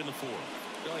retired in the 4th.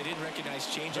 Well, he didn't recognize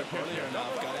changeup earlier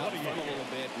enough. Got out in front a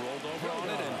little bit, rolled over on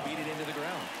it, and beat it into the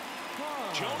ground.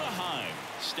 Jonah Heim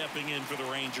stepping in for the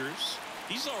Rangers.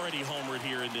 He's already homered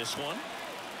here in this one.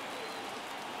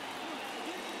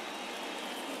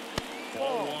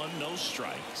 Ball 1, no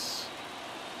strikes.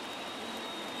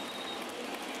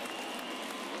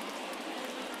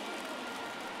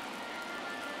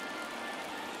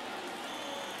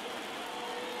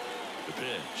 The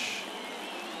pitch.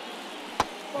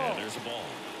 And there's a ball.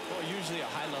 Well, usually a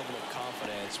high level of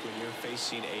confidence when you're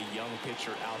facing a young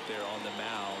pitcher out there on the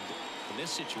mound. In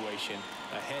this situation,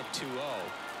 ahead 2-0.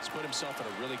 He's put himself in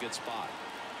a really good spot.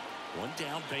 1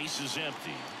 down, base is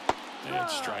empty. And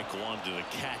strike 1 to the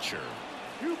catcher.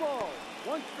 2 balls,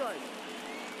 1 strike.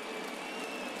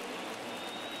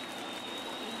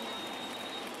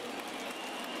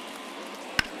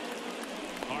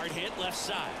 Hard hit left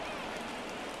side.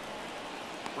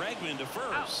 Bregman to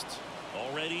first.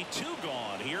 Already 2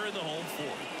 gone here in the home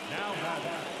 4th. Now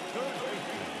third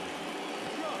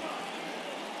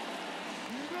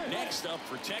baseman. Next up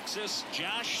for Texas,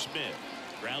 Josh Smith.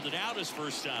 Grounded out his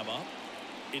first time up.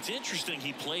 It's interesting,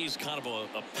 he plays kind of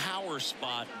a power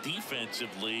spot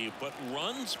defensively, but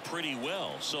runs pretty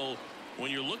well. So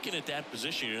when you're looking at that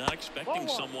position, you're not expecting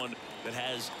someone that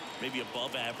has maybe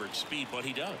above average speed, but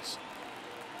he does.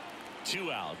 2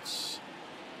 outs.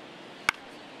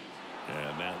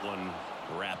 And that one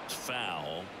wrapped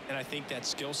foul. And I think that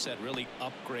skill set really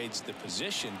upgrades the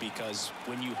position, because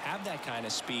when you have that kind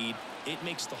of speed, it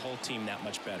makes the whole team that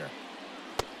much better.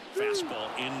 Fastball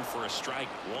in for a strike.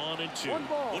 1 and 2.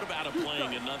 What about him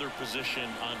playing another position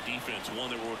on defense, one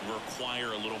that would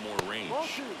require a little more range?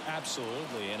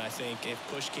 Absolutely, and I think if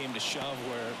push came to shove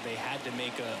where they had to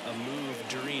make a move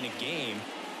during a game,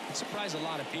 it surprised a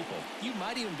lot of people. You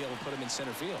might even be able to put him in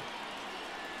center field.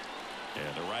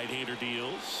 And the right-hander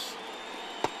deals.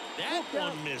 That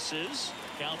one misses.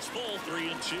 Counts full, 3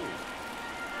 and 2.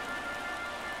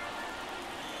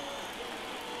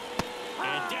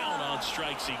 And down on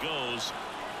strikes he goes.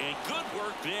 And good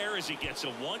work there as he gets a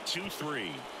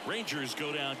 1-2-3. Rangers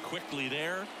go down quickly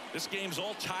there. This game's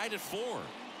all tied at 4.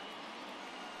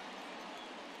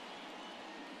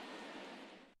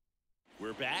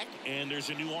 We're back, and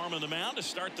there's a new arm on the mound to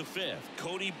start the 5th.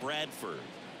 Cody Bradford.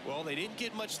 Well, they didn't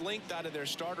get much length out of their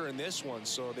starter in this one,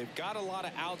 so they've got a lot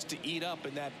of outs to eat up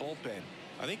in that bullpen.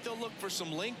 I think they'll look for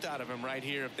some length out of him right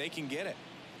here if they can get it.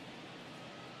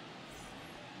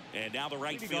 And now the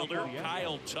right fielder,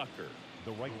 Kyle Tucker.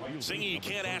 Singy, you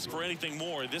can't ask for anything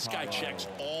more. This guy checks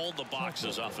all the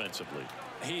boxes offensively.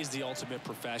 He's the ultimate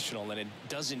professional, and it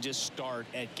doesn't just start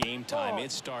at game time.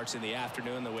 It starts in the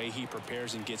afternoon, the way he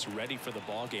prepares and gets ready for the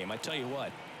ball game. I tell you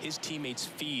what, his teammates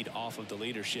feed off of the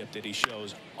leadership that he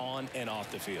shows on and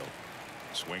off the field.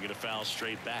 Swinging a foul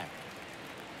straight back.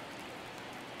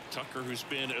 Tucker, who's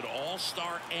been an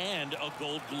all-star and a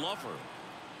Gold Glover.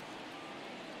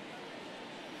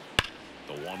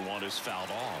 The 1-1 is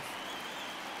fouled off.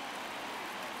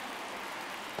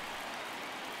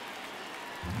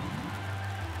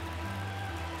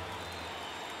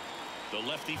 The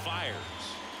lefty fires.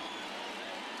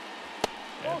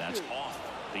 And that's off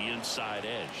the inside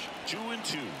edge. 2 and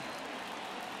 2.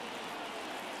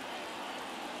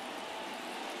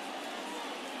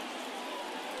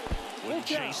 Wouldn't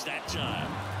chase that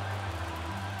time.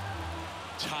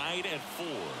 Tied at 4.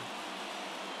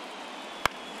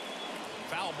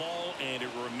 Foul ball, and it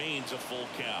remains a full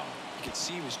count. You could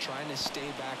see he was trying to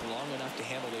stay back long enough to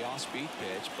handle the off-speed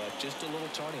pitch, but just a little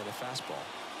tardy on the fastball.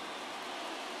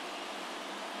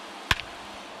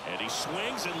 And he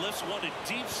swings and lifts one to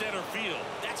deep center field.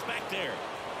 That's back there.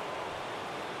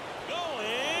 Good.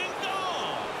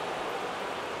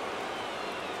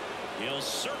 He'll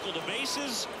circle the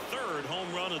bases. Third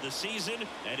home run of the season,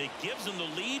 and it gives them the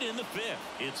lead in the fifth.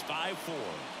 It's 5-4.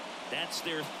 That's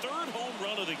their third home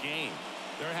run of the game.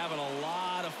 They're having a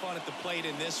lot of fun at the plate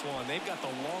in this one. They've got the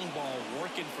long ball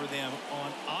working for them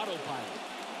on autopilot.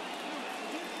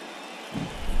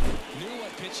 Knew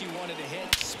what pitch he wanted to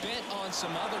hit. Spent on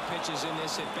some other pitches in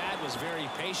this at bat. Was very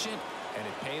patient, and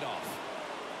it paid off.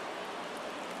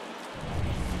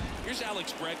 Here's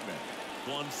Alex Bregman.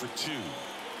 1 for 2.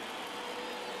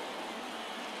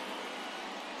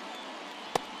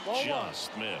 Ball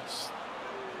Just missed.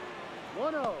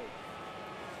 1-0.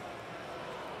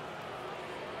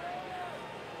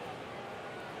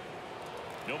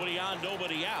 Nobody on,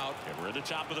 nobody out, and we're at the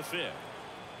top of the fifth.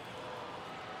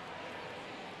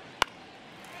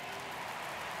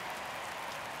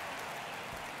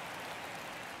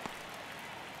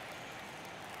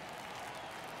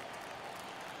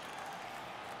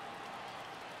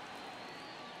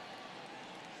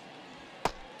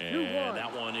 And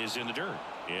that one is in the dirt.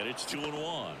 And it's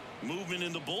 2-1. Movement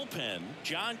in the bullpen.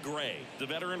 John Gray, the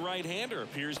veteran right-hander,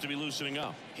 appears to be loosening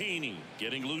up. Heaney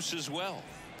getting loose as well.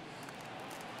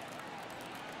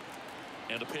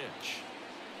 And a pitch.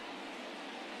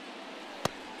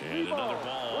 And another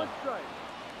ball. 1 strike.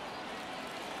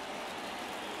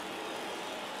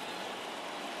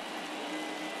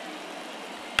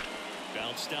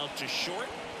 Bounced out to short.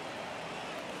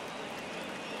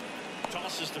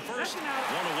 Tosses to first.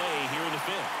 One away here in the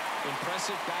fifth.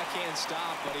 Impressive backhand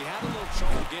stop, but he had a little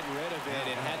trouble getting rid of it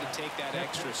and had to take that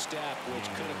extra step, which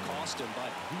could have cost him.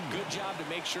 But good job to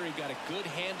make sure he got a good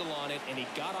handle on it, and he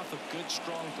got off a good,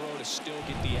 strong throw to still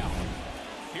get the out.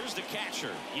 Here's the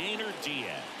catcher, Yainer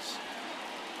Diaz.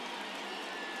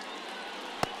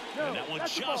 And that one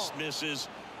just misses.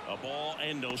 A ball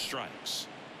and no strikes.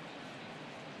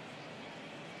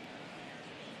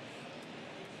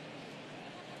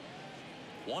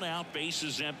 One out,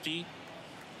 bases empty.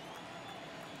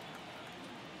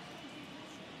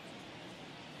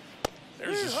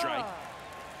 There's a strike.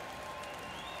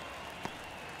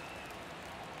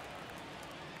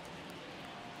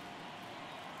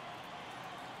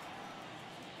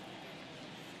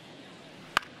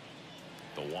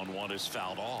 The 1-1 is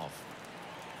fouled off.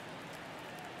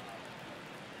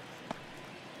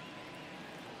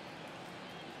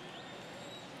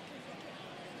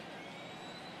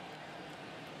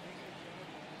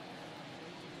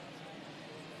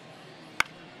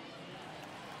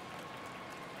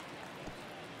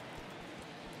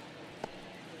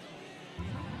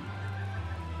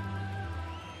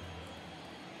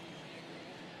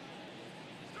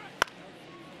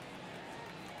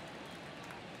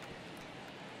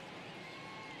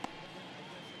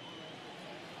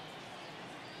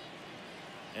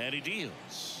 And he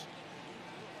deals.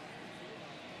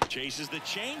 Chases the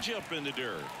changeup in the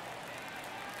dirt.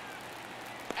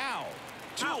 Ow.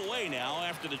 2 away now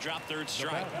after the drop third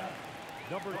strike.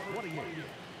 Number 28.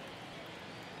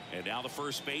 And now the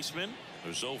first baseman,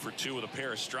 who's 0 for 2 with a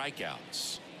pair of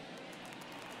strikeouts.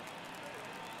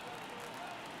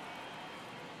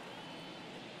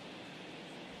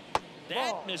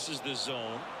 That misses the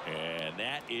zone, and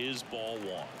that is ball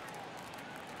 1.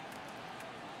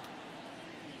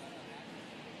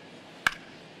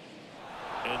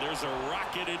 And there's a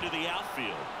rocket into the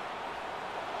outfield.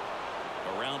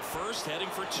 Around first, heading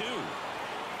for 2.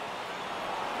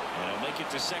 And he'll make it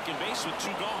to second base with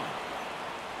 2 gone.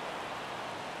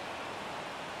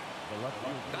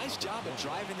 Nice job of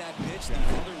driving that pitch the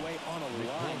other way on a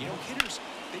line. You know, hitters,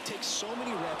 they take so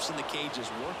many reps in the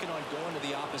cages working on going to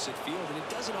the opposite field, and it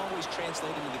doesn't always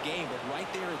translate into the game, but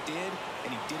right there it did,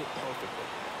 and he did it perfectly.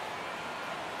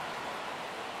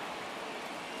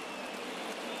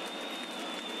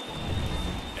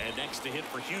 And next to hit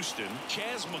for Houston,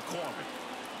 Chas McCormick.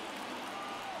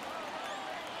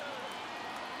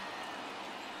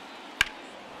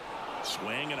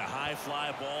 Swing and a high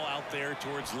fly ball out there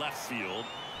towards left field.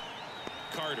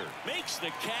 Carter makes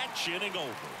the catch, inning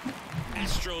over.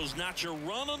 Astros notch a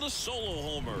run on the solo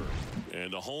homer.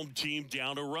 And the home team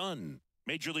down a run.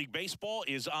 Major League Baseball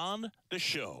is on the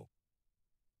show.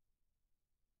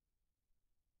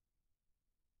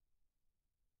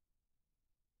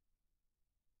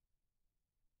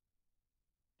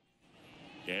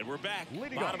 And we're back.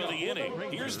 Bottom of the inning.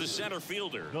 Here's the center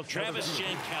fielder, Travis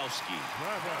Jankowski.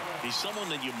 He's someone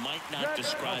that you might not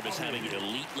describe as having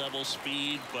elite level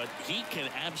speed, but he can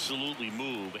absolutely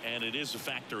move, and it is a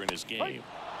factor in his game.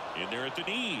 In there at the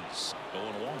knees,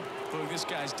 0-1. Look, this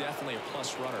guy's definitely a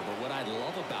plus runner, but what I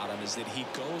love about him is that he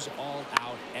goes all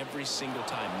out every single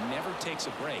time, never takes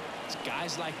a break. It's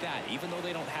guys like that, even though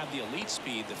they don't have the elite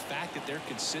speed, the fact that they're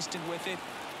consistent with it,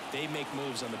 they make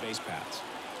moves on the base paths.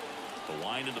 The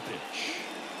wind of the pitch.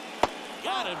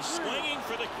 Got him swinging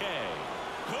for the K.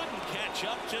 Couldn't catch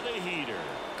up to the heater.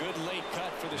 Good late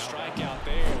cut for the strikeout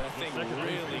there. That thing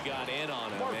really got in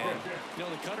on him, man. You know,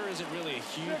 the cutter isn't really a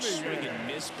huge swing and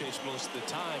miss pitch most of the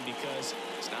time because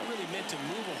it's not really meant to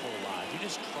move a whole lot. You're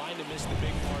just trying to miss the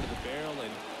big part of the barrel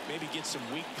and maybe get some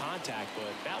weak contact.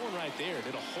 But that one right there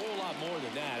did a whole lot more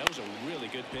than that. That was a really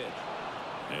good pitch.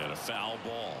 And a foul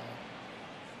ball.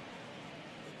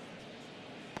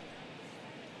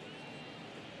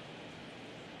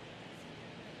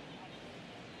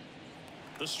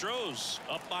 The Astros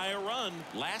up by a run.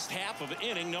 Last half of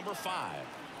inning number 5.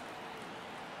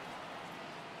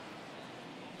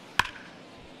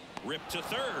 Ripped to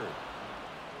third.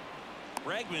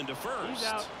 Bregman to first.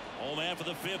 Home half of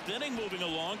the 5th inning moving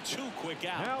along. 2 quick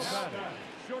outs. Now batting,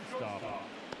 shortstop,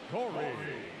 Corey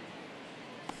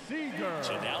Seager.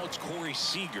 So now it's Corey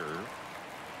Seager.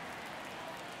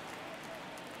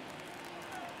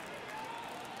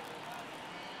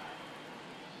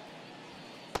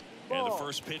 And the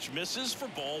first pitch misses for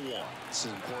ball 1. This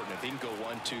is important. If he can go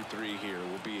 1, 2, 3 here,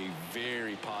 it will be a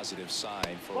very positive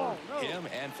sign for him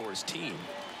and for his team.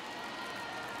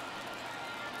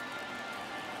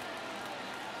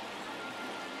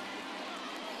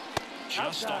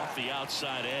 Just off the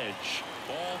outside edge.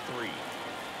 Ball 3.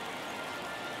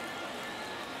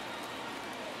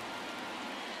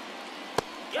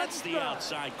 Gets the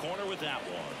outside corner with that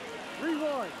one.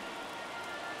 3-1.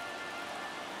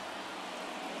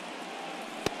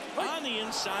 On the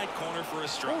inside corner for a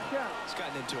strike. He's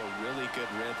gotten into a really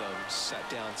good rhythm. Set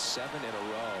down 7 in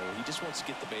a row. He just wants to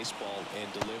get the baseball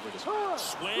and deliver it.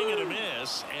 Swing and a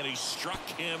miss, and he struck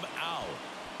him out.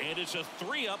 And it's a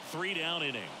 3-up, 3-down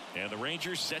inning. And the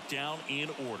Rangers set down in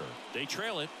order. They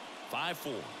trail it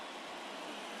 5-4.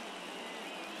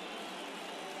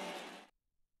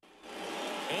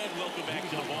 And welcome back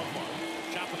to the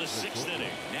ballpark. Top of the 6th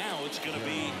inning. Now it's going to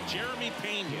be Jeremy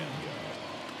Pena.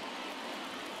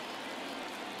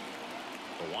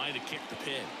 The wind to kick the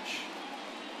pitch.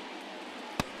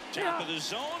 Top of the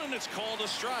zone, and it's called a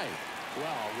strike.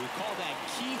 Well, we call that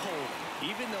keyhole.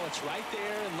 Even though it's right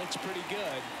there and looks pretty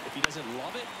good, if he doesn't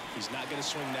love it, he's not going to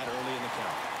swing that early in the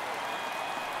count.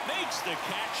 Makes the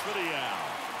catch for the out.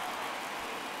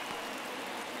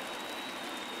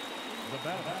 The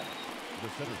batter, the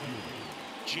center fielder,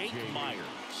 Jake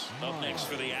Myers up next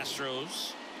for the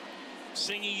Astros.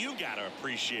 Singy, you got to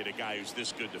appreciate a guy who's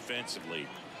this good defensively.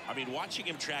 I mean, watching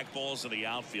him track balls in the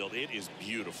outfield, it is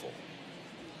beautiful.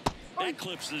 That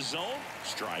clips the zone.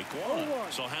 Strike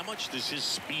 1. So how much does his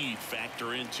speed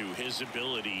factor into his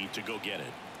ability to go get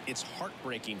it? It's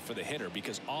heartbreaking for the hitter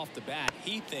because off the bat,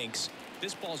 he thinks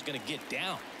this ball's going to get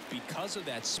down. Because of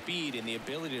that speed and the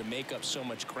ability to make up so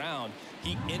much ground,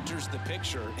 he enters the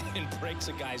picture and breaks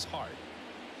a guy's heart.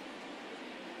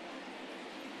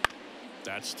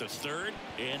 That's to third,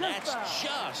 and that's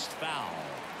just foul.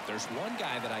 There's one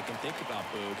guy that I can think about,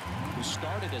 Boog, who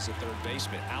started as a third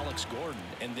baseman, Alex Gordon,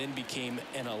 and then became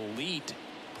an elite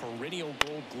perennial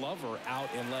Gold Glover out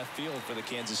in left field for the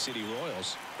Kansas City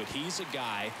Royals. But he's a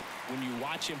guy, when you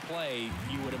watch him play,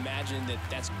 you would imagine that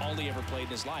that's all he ever played in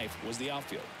his life was the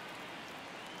outfield.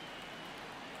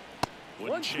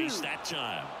 Wouldn't chase that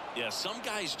time. Yeah, some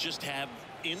guys just have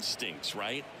instincts,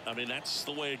 right? I mean, that's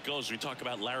the way it goes. We talk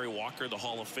about Larry Walker, the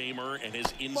Hall of Famer, and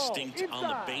his instinct on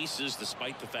the bases,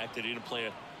 despite the fact that he didn't play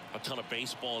a ton of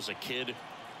baseball as a kid.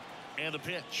 And the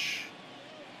pitch.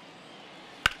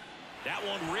 That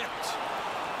one ripped.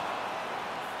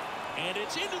 And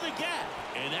it's into the gap.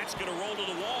 And that's going to roll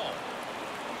to the wall.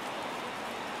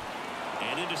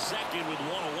 And into second with 1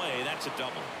 away. That's a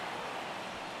double.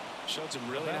 Showed some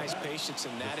really nice patience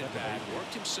in that at-bat.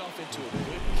 Worked himself into a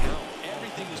good count.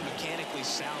 Everything was mechanically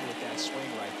sound with that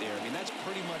swing right there. I mean, that's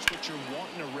pretty much what you're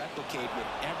wanting to replicate with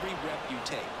every rep you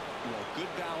take. You know, good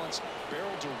balance,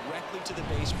 barrel directly to the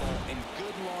baseball, and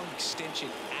good long extension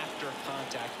after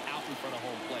contact out in front of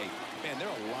home plate. Man, there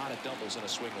are a lot of doubles in a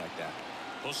swing like that.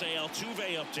 Jose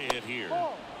Altuve up to hit here.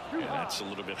 And that's a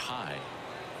little bit high.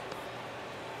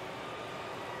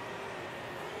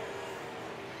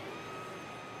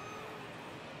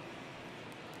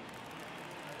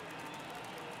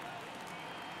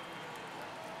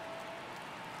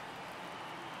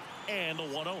 And the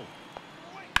 1-0.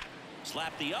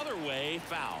 Slap the other way,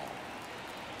 foul.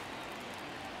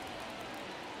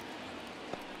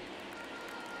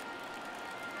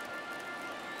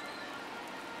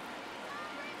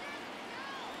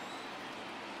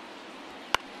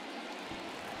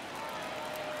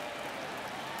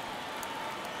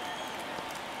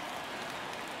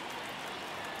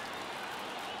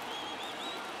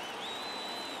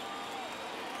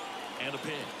 And a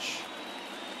pitch.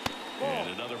 And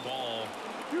another ball.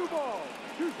 2 balls,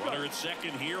 2 strikes. Runner at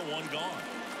second here, 1 gone.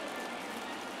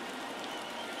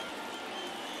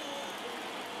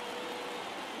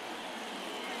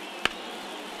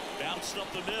 Bounced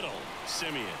up the middle.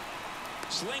 Simeon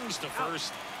slings to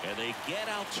first, and they get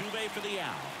Altuve for the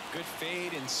out. Good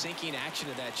fade and sinking action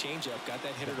of that changeup. Got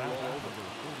that hitter to roll over.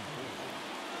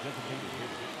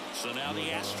 So now the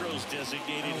Astros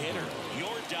designated hitter,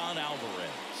 Yordan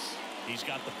Alvarez. He's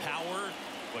got the power,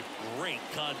 but great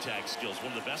contact skills.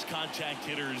 One of the best contact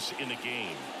hitters in the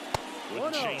game.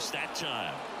 Wouldn't chase that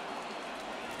time.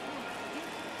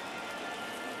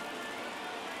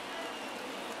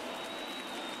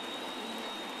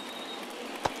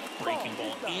 Breaking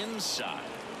ball inside.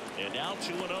 And now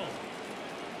 2-0.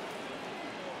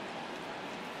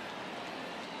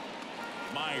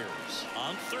 Myers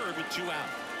on third with 2 out.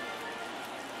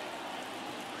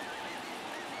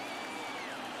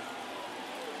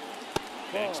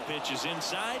 Next pitch is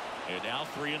inside, and now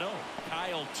 3-0.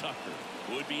 Kyle Tucker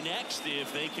would be next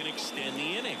if they can extend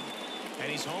the inning. And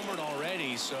he's homered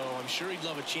already, so I'm sure he'd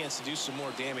love a chance to do some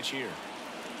more damage here.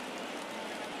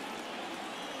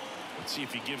 Let's see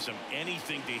if he gives him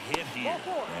anything to hit here.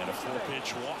 And a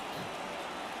 4-pitch walk.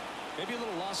 Maybe a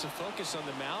little loss of focus on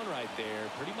the mound right there.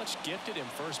 Pretty much gifted him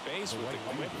first base with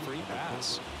a quick free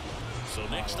pass. So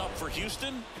next up for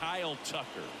Houston, Kyle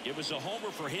Tucker. It was a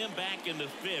homer for him back in the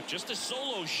 5th. Just a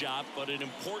solo shot, but an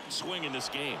important swing in this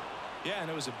game. Yeah, and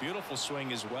it was a beautiful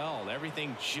swing as well.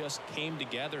 Everything just came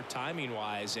together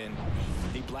timing-wise, and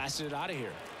he blasted it out of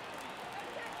here.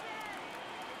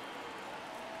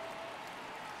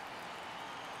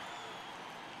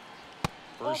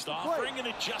 First offering, and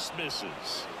it just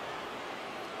misses.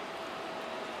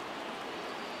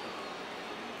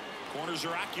 Corners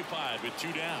are occupied with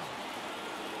 2 down.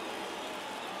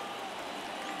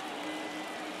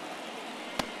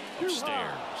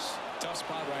 Upstairs. Tough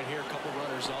spot right here. A couple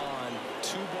runners on.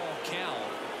 2-ball count.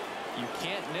 You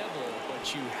can't nibble,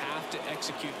 but you have to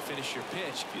execute and finish your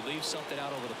pitch. If you leave something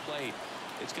out over the plate,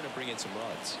 it's going to bring in some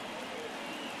runs.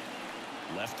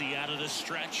 Lefty out of the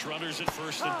stretch. Runners at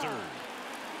first and third.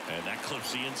 And that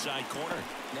clips the inside corner.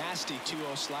 Nasty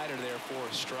 2-0 slider there for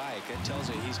a strike. That tells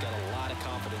you he's got a lot of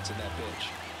confidence in that pitch.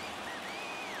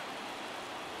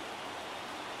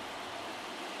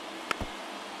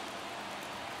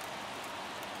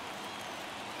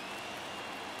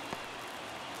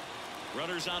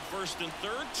 Runners on first and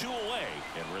third, 2 away.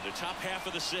 And we're in the top half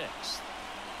of the 6th.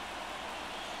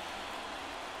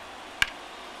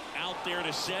 Out there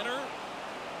to center.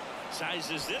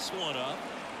 Sizes this one up.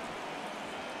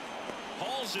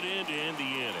 Hauls it in to end the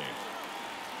inning.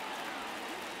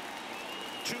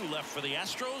 2 left for the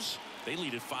Astros. They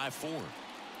lead at 5-4.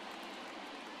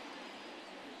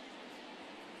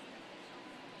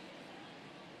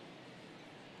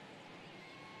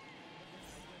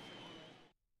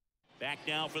 Back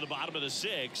now for the bottom of the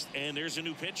 6th, and there's a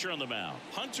new pitcher on the mound,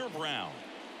 Hunter Brown.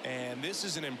 And this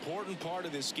is an important part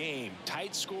of this game.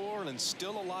 Tight score and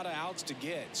still a lot of outs to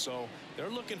get. So they're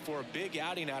looking for a big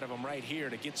outing out of him right here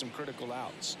to get some critical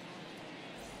outs.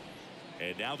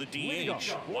 And now the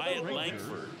DH, Wyatt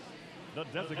Langford. The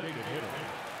designated hitter,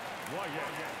 Wyatt.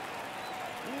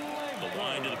 The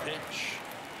wind of the pitch.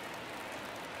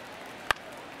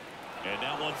 And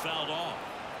that one fouled off.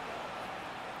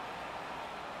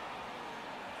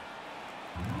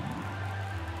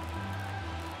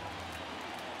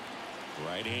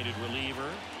 Right-handed reliever.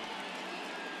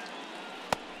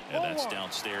 And that's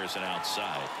downstairs and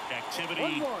outside.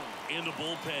 Activity in the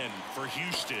bullpen for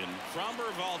Houston.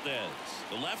 Framber Valdez,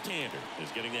 the left-hander,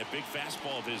 is getting that big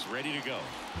fastball of his ready to go.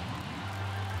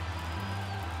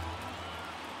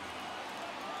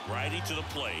 Righty to the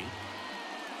plate.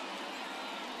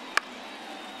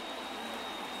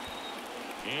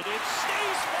 And it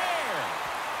stays fair.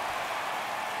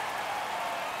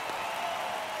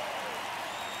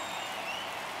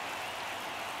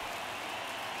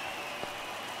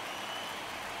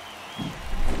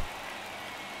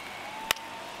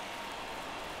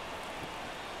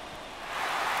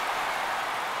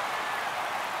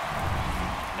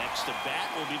 Next to bat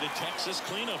will be the Texas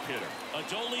cleanup hitter,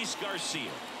 Adolis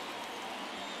Garcia.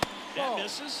 That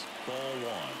misses. Ball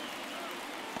 1.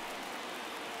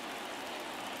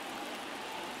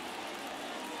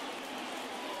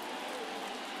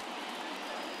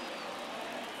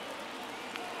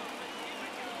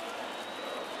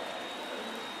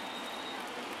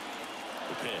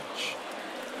 The pitch.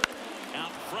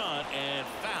 Out front and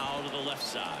foul to the left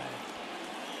side.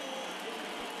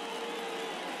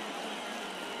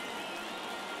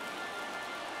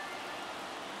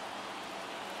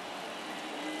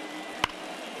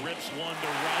 rips one to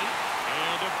right,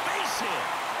 and a base hit.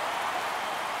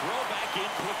 Throw back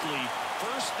in quickly.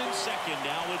 First and second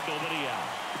now with nobody out.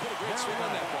 He put a great swing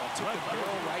on that ball. Took the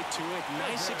barrel right to it.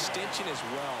 Nice extension as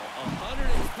well. 105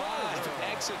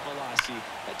 exit velocity.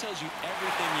 That tells you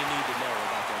everything you need to know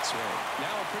about that swing.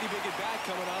 Now a pretty big at-bat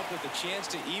coming up with a chance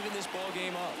to even this ball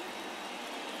game up.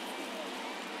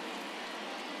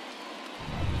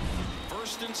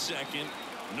 First and second,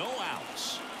 no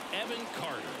outs. Evan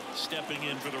Carter stepping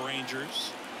in for the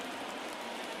Rangers.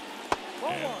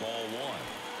 And ball one.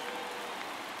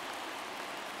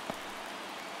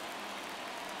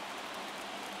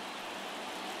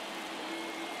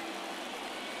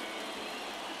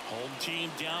 Home team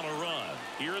down a run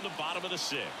here in the bottom of the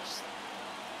sixth.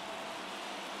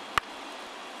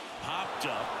 Popped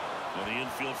up, and the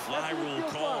infield fly rule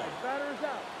call. Batter is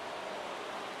out.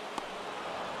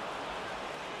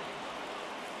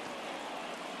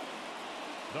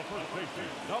 The first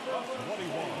baseman, number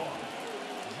 21,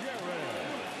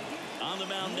 Jared. On the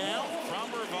mound now,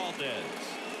 Framber Valdez.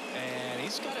 And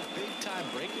he's got a big-time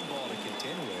breaking ball to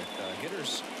contend with.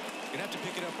 Hitters going to have to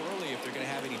pick it up early if they're going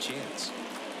to have any chance.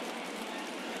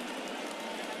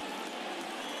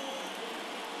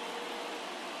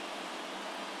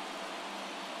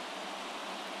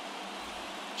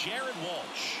 Jared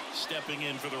Walsh stepping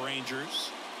in for the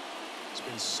Rangers. He's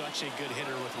been such a good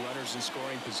hitter with runners in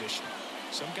scoring position.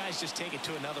 Some guys just take it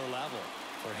to another level.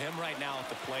 For him right now at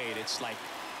the plate, it's like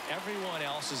everyone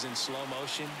else is in slow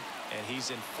motion and he's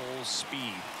in full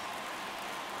speed.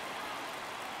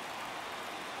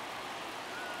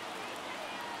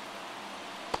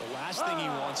 The last thing he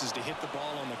wants is to hit the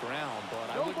ball on the ground, but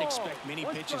I wouldn't expect many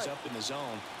pitches up in the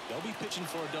zone. They'll be pitching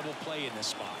for a double play in this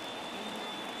spot.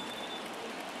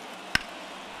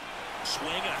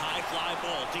 Swing and high fly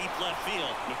ball deep left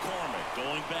field. McCormick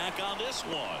going back on this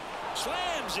one.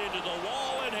 Slams into the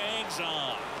wall and hangs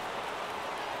on.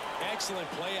 Excellent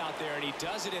play out there, and he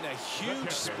does it in a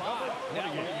huge spot.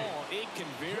 That wall, it can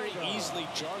very easily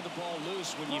jar the ball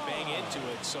loose when you bang into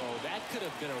it, so that could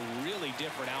have been a really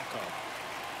different outcome.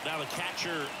 Now the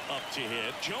catcher up to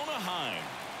hit, Jonah Heim.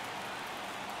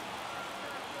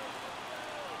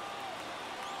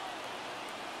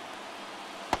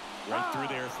 Right through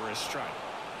there for a strike.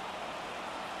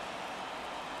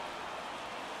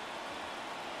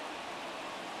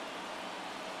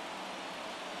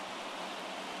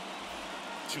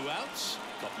 Two outs.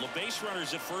 Couple of base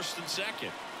runners at first and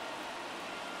second.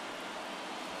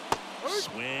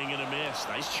 Swing and a miss.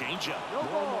 Nice changeup.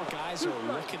 More and more guys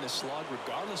are looking to slug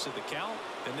regardless of the count.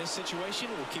 In this situation,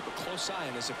 we'll keep a close eye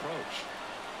on his approach.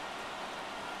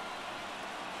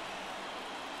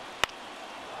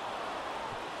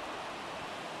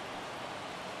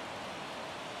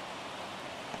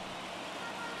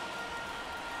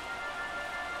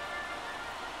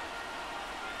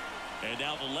 And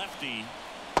now the lefty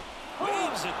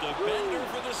waves at the bender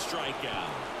for the strikeout.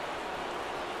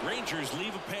 Rangers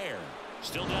leave a pair.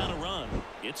 Still down a run.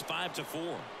 It's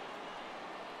 5-4.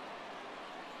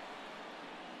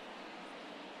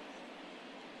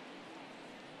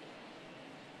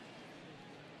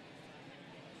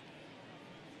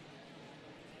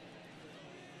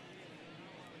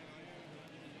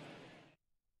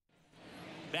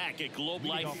 Back at Globe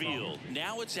Life Field.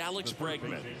 Now it's Alex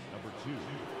Bregman. Number 2,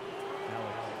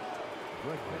 Alex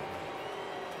Bregman.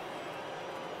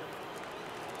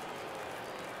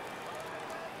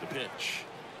 The pitch.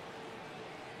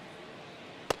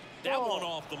 That one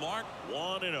off the mark.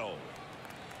 1-0.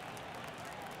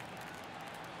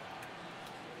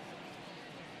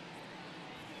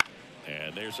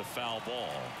 And there's a foul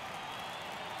ball.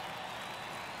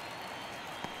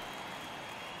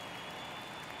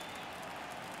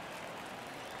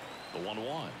 The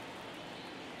 1-1.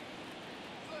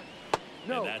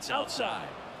 No, and that's outside.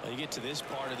 Well, you get to this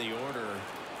part of the order.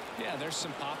 Yeah, there's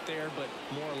some pop there, but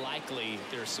more likely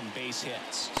there's some base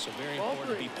hits. So very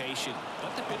important to be patient.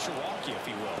 Let the pitcher walk you, if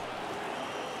he will.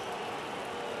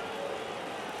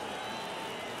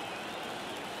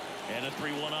 And a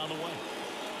 3-1 on the way.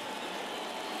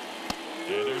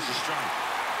 And there's the strike.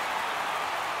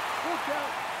 Look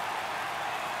out.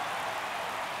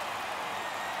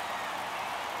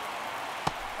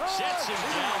 Sets him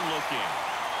down looking.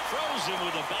 Throws him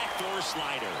with a backdoor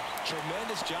slider.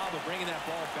 Tremendous job of bringing that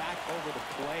ball back over the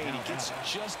plate. He gets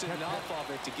just enough of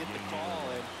it to get the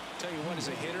call. And tell you what, as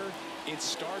a hitter, it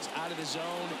starts out of the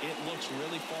zone. It looks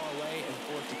really far away. And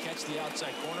for it to catch the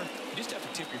outside corner, you just have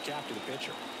to tip your cap to the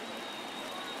pitcher.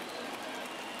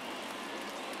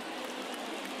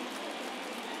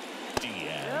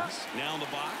 Diaz now in the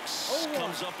box.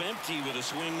 Comes up empty with a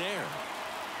swing there.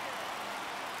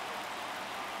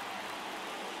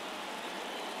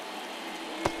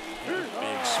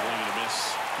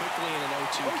 especially in an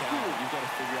 0-2 count, you've got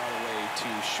to figure out a way to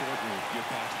shorten your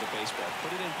path to the baseball.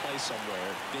 Put it in play somewhere,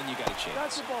 then you got a chance.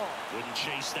 That's the ball. Wouldn't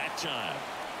chase that time.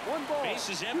 One ball. Base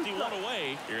is empty, one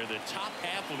away. Here in the top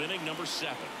half of inning number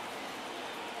 7.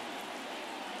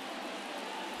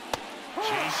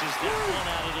 Chases that one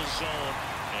out of the zone,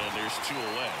 and there's 2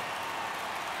 away.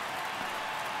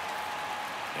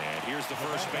 And here's the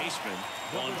first baseman,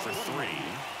 1 for 3.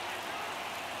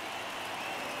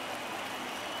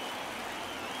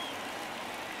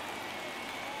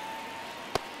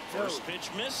 First pitch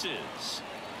misses.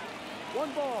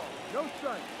 One ball, no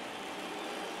strike.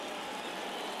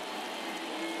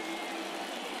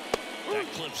 That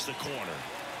clips the corner.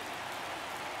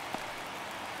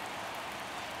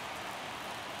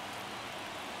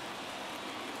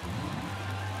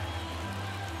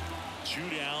 Two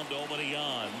down, nobody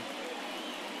on.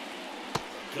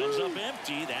 Comes up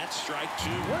empty. That's strike 2.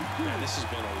 Man, this has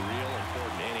been a real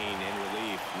important inning in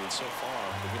relief. I mean, so far,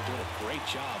 they've been doing a great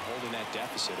job holding that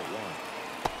deficit at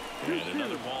 1. And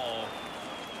another ball.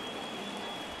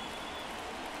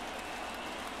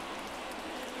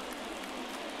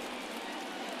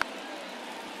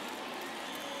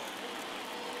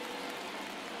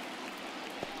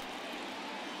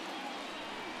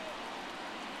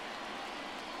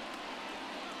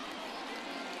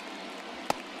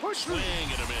 Swing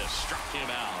and a miss. Struck him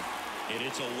out. And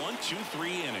it's a 1-2-3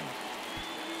 inning.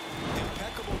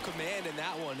 Impeccable command in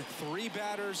that one. 3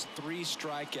 batters, 3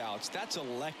 strikeouts. That's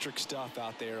electric stuff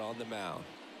out there on the mound.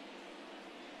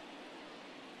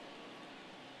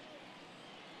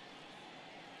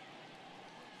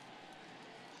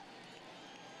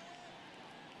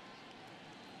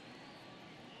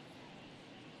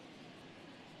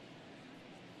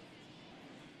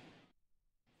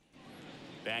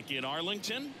 Back in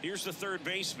Arlington, here's the third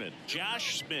baseman,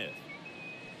 Josh Smith.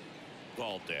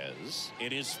 Valdez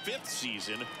in his 5th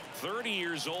season, 30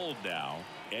 years old now,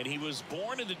 and he was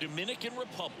born in the Dominican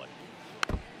Republic.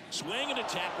 Swing and a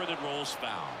tapper that rolls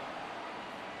foul.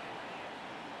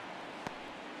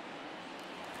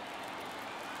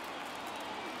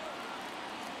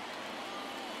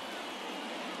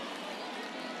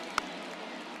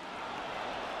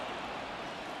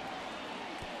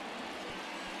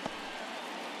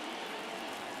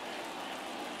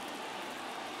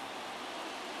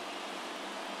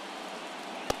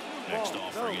 Next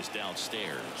offering is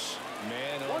downstairs.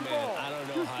 Man, oh man, I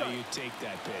don't know how you take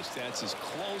that pitch. That's as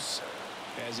close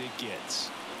as it gets.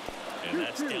 And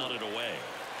that's down and away.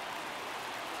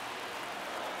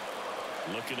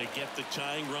 Looking to get the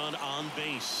tying run on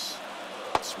base.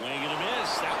 Swing and a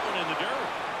miss. That one in the dirt.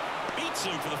 Beats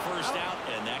him for the first out,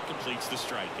 and that completes the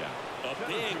strikeout. A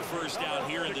big first out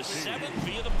here in the 7th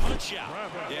via the punch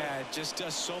out. Yeah, it just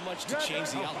does so much to change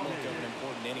the outlook of an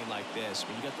important inning like this.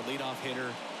 When you got the leadoff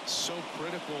hitter, so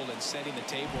critical in setting the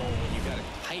table when you got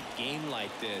a tight game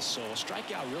like this. So a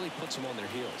strikeout really puts them on their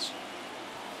heels.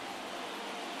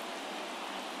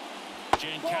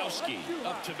 Jankowski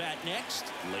up to bat next.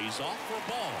 Lays off for a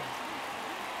ball.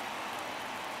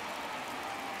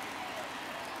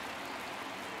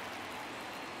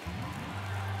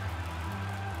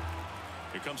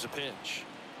 Here comes a pitch.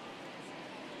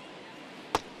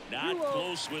 Not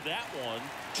close with that one.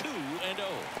 2-0.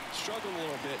 Struggled a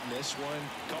little bit in this one.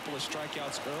 Couple of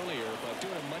strikeouts earlier, but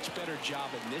doing a much better job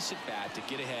in this at bat to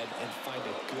get ahead and find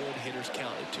a good hitter's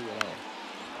count at 2-0.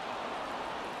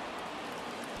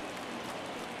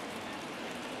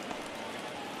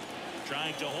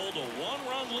 Trying to hold a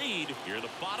 1-run lead here at the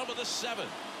bottom of the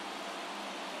 7th.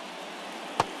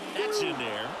 That's in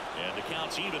there, and the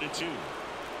count's even at 2.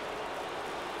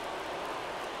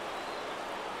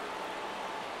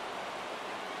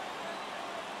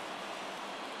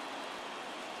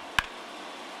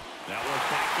 That one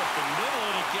back up the middle,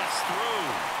 and it gets through.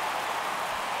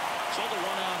 So the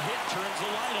 1-out hit turns the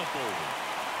lineup over.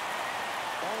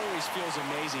 Always feels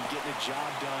amazing getting a job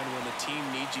done when the team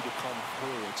needs you to come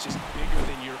through. It's just bigger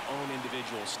than your own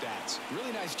individual stats.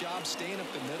 Really nice job staying up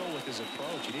the middle with his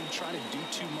approach. He didn't try to do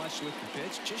too much with the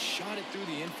pitch, just shot it through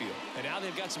the infield. And now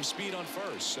they've got some speed on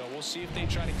first, so we'll see if they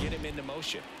try to get him into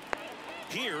motion.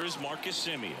 Here is Marcus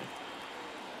Semien.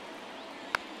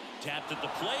 Tapped at the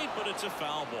plate, but it's a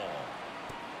foul ball.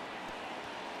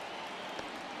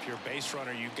 If you're a base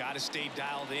runner, you got to stay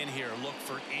dialed in here. Look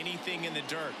for anything in the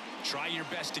dirt. Try your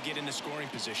best to get into scoring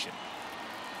position.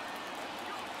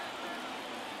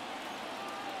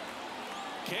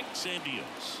 Kicks and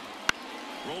deals.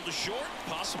 Rolled to short,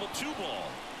 possible 2 ball.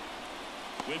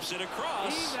 Whips it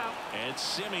across, and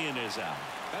Semien is out.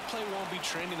 That play won't be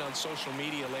trending on social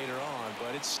media later on,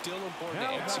 but it's still important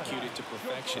to execute it to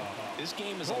perfection. This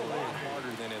game is a lot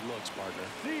harder than it looks, partner.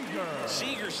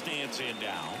 Seager stands in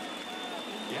now.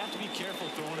 You have to be careful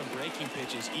throwing and breaking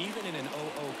pitches, even in an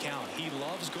 0-0 count. He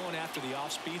loves going after the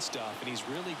off-speed stuff, and he's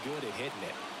really good at hitting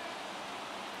it.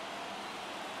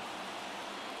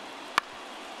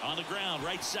 On the ground,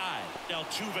 right side.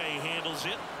 Altuve handles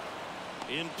it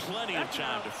in plenty of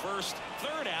time to first.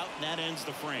 Third out, and that ends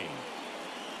the frame.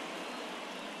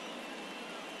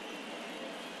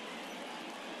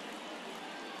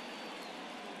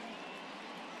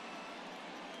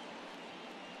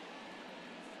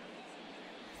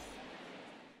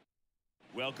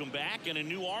 Welcome back, and a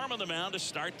new arm on the mound to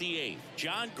start the 8th.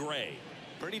 John Gray.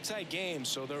 Pretty tight game,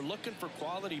 so they're looking for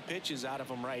quality pitches out of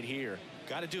him right here.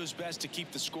 Got to do his best to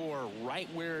keep the score right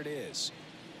where it is.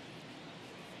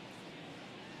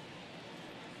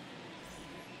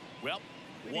 Well,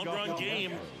 one-run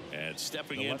game, and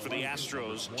stepping in for the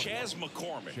Astros, Chas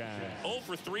McCormick. 0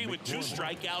 for 3 with 2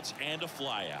 strikeouts and a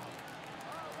flyout.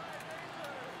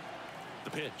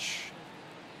 The pitch.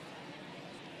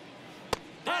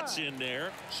 That's in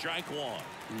there. Strike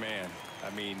 1. Man, I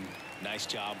mean, nice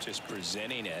job just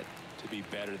presenting it to be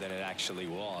better than it actually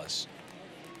was.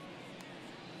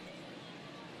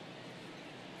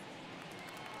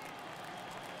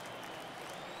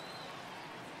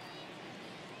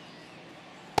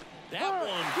 That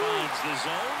one finds the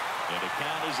zone, and the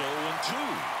count is 0-2.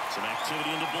 Some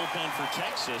activity in the bullpen for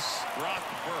Texas. Brock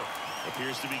Burke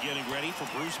appears to be getting ready for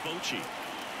Bruce Bochy.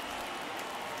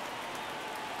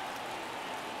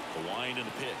 The wind and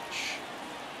the pitch.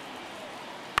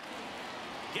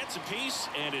 Gets a piece,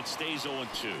 and it stays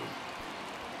 0-2.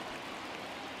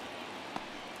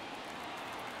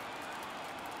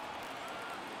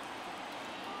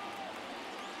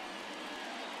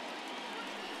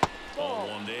 Ball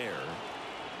 1 there.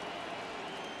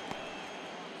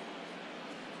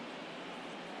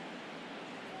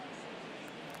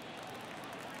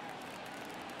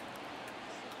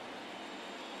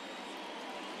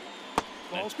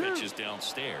 Next pitch is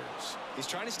downstairs. He's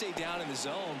trying to stay down in the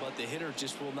zone, but the hitter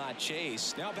just will not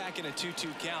chase. Now back in a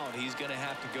 2-2 count, he's going to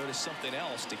have to go to something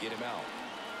else to get him out.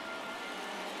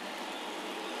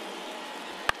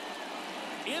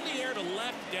 In the air to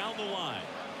left, down the line.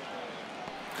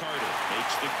 Carter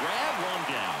makes the grab,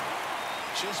 1 down.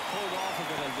 Just pulled off of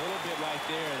it a little bit right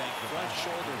there. That front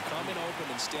shoulder coming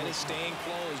open instead of staying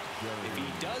closed. If he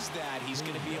does that, he's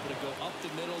going to be able to go up the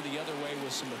middle the other way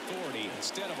with some authority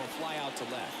instead of a fly out to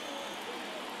left.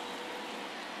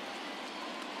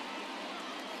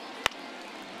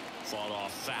 Fought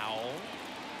off foul.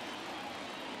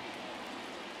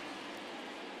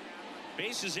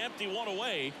 Base is empty, 1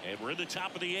 away, and we're in the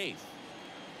top of the 8th.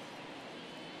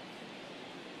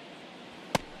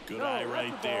 Good eye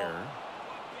right there.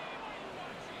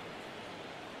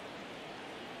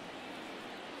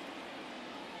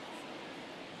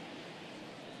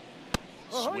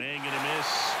 Swing and a miss.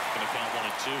 Going to count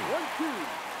 1-2. 1-2.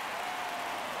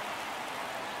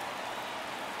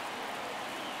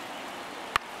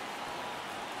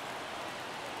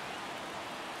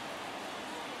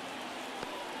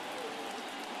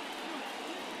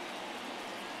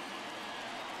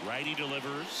 Righty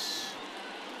delivers.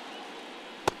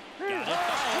 Got it by.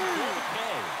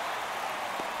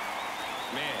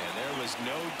 Man, there was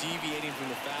no deviating from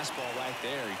the fastball right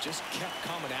there. He just kept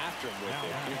coming after him with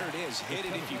it. Here it is. Hit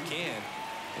it if you can.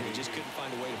 And he just couldn't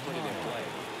find a way to put it in play.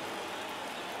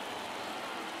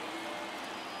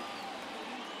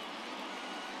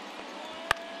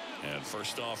 And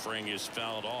first offering is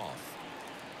fouled off.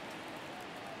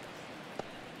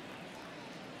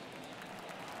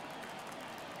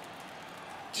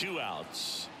 Two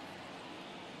outs.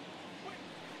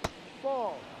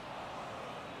 Ball.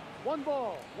 1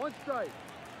 ball, 1 strike.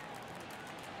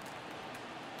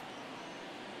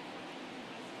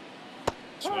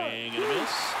 Swing and a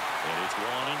miss. And it's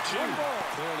 1-2.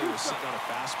 Clearly was sitting on a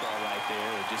fastball right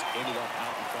there and just ended up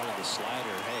out in front of the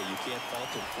slider. Hey, you can't fault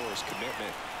him for his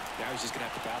commitment. Now he's just going to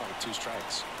have to battle with 2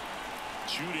 strikes.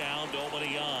 2 down,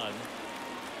 nobody on.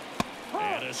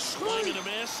 And a swing and a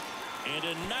miss. And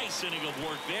a nice inning of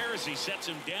work there as he sets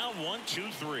him down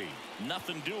 1-2-3.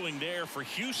 Nothing doing there for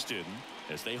Houston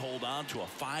as they hold on to a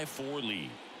 5-4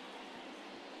 lead.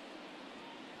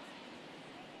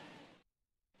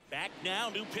 Back now,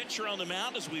 new pitcher on the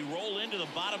mound as we roll into the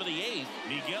bottom of the 8th,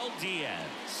 Miguel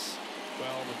Diaz.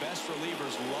 Well, the best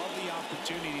relievers love the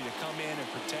opportunity to come in and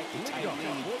protect the tight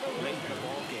lead late in the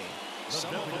ball game.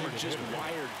 Some of them are just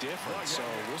wired different, so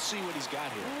we'll see what he's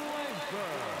got here.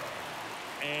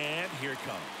 And here it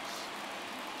comes.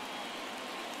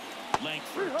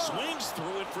 Langford swings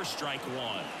through it for strike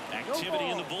one. Activity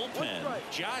in the bullpen.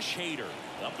 Josh Hader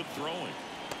up and throwing.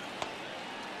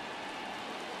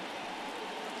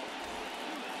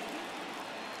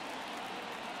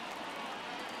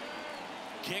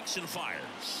 Kicks and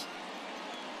fires.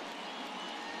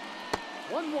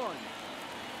 1-1.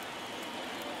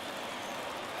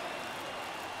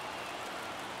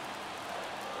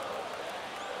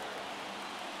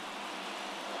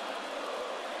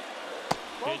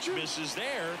 Pitch misses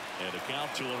there, and a count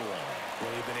 2-1.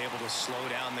 Really been able to slow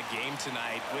down the game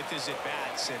tonight with his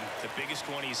at-bats, and the biggest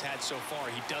one he's had so far,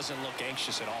 he doesn't look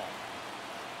anxious at all.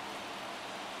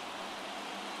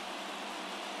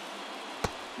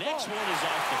 Next one is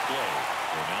off the plate.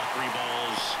 And now 3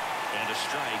 balls and a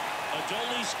strike.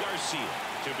 Adolis Garcia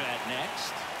to bat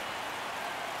next.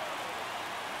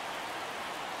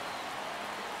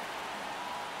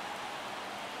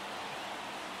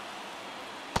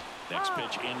 Next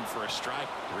pitch in for a strike.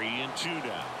 3-2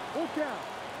 down. Full count.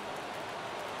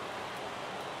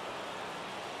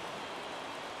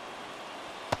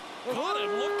 Caught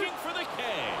him looking for the K.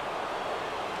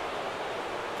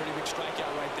 Pretty big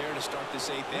strikeout right there to start this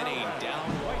 8th inning. Down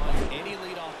 1. Any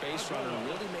leadoff base runner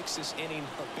really makes this inning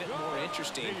a bit more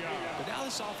interesting. But now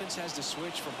this offense has to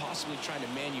switch from possibly trying to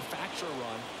manufacture a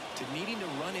run to needing to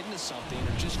run into something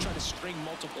or just try to string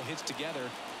multiple hits together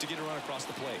to get a run across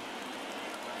the plate.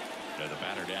 And the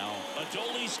batter now,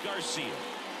 Adolis Garcia.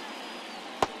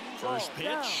 First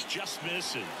pitch just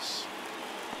misses.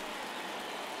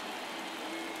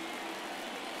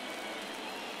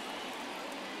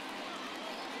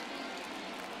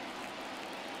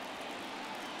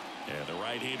 And the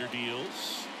right-hander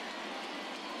deals.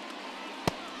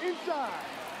 Inside.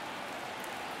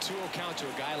 2-0 count to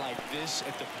a guy like this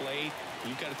at the plate.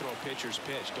 You've got to throw a pitcher's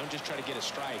pitch. Don't just try to get a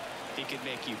strike. He could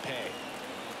make you pay.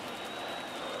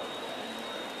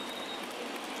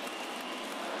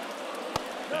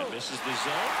 That misses the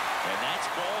zone, and that's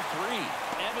ball 3.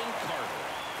 Evan Carter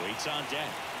waits on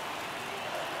deck.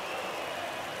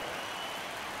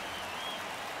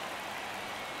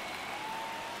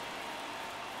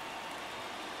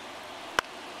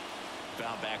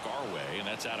 Foul back our way, and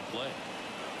that's out of play.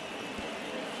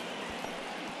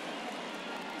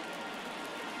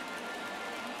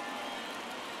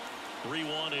 Three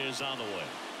 1 is on the way.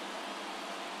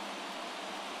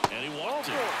 And he walked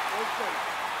it.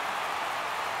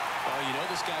 Oh, you know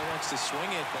this guy wants to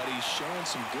swing it, but he's showing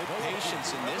some good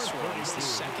patience in this one. It's the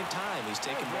second time he's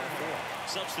taken ball 4.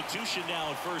 Substitution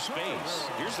now at first base.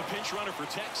 Here's the pinch runner for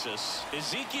Texas,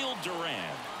 Ezekiel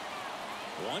Duran.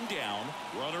 One down,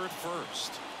 runner at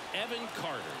first. Evan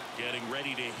Carter getting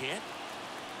ready to hit.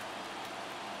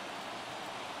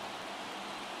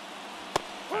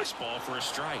 Fastball for a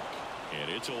strike. And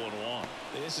it's 0-1.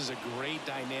 This is a great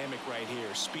dynamic right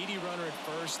here. Speedy runner at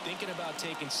first, thinking about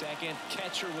taking second.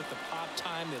 Catcher with the pop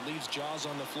time that leaves Jaws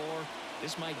on the floor.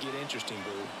 This might get interesting,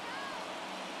 Boo.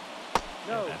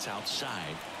 No. And that's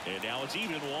outside. And now it's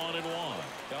even 1-1.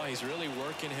 Oh, he's really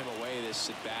working him away this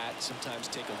at bat. Sometimes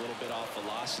take a little bit off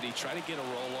velocity. Try to get a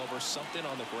rollover, something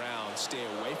on the ground. Stay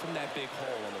away from that big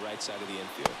hole on the right side of the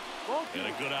infield. And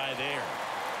a good eye there.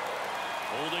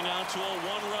 Holding on to a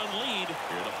 1-run lead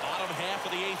here in the bottom half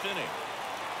of the 8th inning.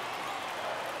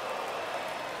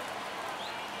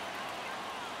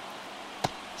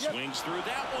 Swings through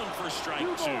that one for strike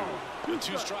 2. With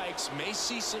 2 strikes, may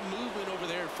see some movement over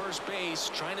there at first base,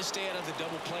 trying to stay out of the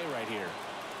double play right here.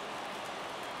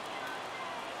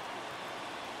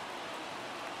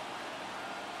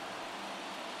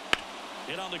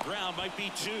 Hit on the ground might be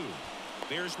 2.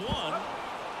 There's 1.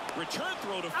 Return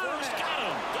throw to first. Got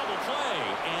him. Double play.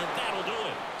 And that'll do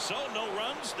it. So no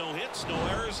runs, no hits, no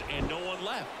errors, and no one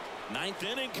left. 9th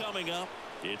inning coming up.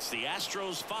 It's the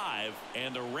Astros 5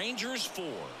 and the Rangers 4.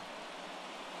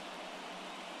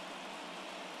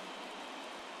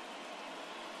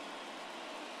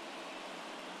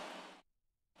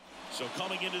 So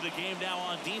coming into the game now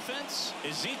on defense,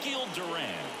 Ezekiel Duran.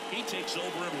 He takes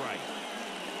over at right.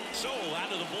 So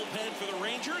out of the bullpen for the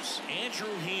Rangers, Andrew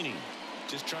Heaney.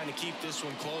 Just trying to keep this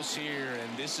one close here,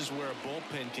 and this is where a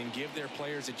bullpen can give their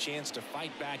players a chance to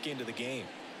fight back into the game.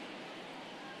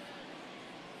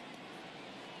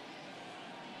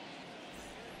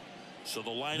 So the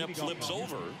lineup flips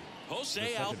over.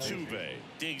 Jose Altuve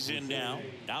digs in now.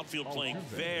 Outfield playing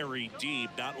very deep,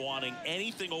 not wanting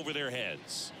anything over their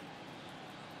heads.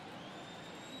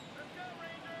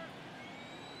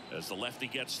 As the lefty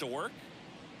gets to work.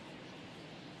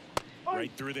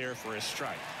 Right through there for a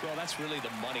strike. Well, that's really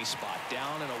the money spot,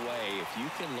 down and away. If you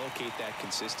can locate that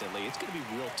consistently, it's going to be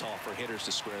real tough for hitters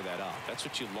to square that up. That's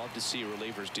what you love to see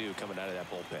relievers do coming out of that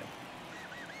bullpen.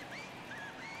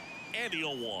 And the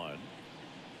 0-1.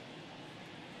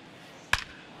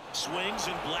 Swings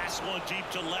and blasts one deep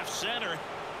to left center.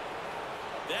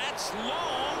 That's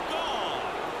long gone.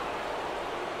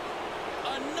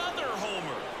 Another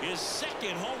homer. His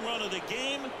second home run of the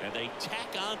game, and they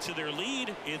tack on to their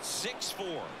lead. It's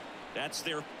 6-4. That's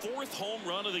their fourth home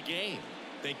run of the game.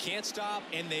 They can't stop,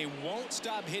 and they won't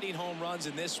stop hitting home runs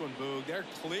in this one, Boog. They're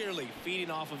clearly feeding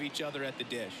off of each other at the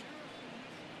dish.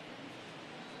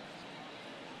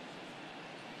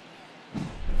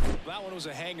 That one was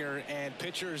a hanger, and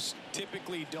pitchers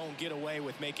typically don't get away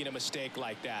with making a mistake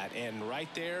like that. And right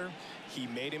there, he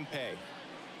made him pay.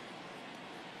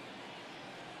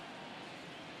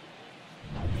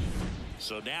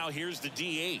 So now here's the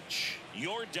DH,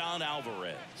 Yordan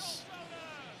Alvarez.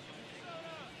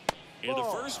 And the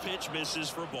first pitch misses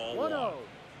for ball 1.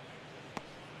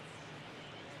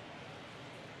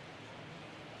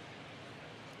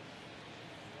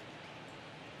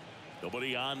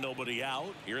 Nobody on, nobody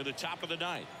out. Here at the top of the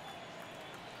ninth.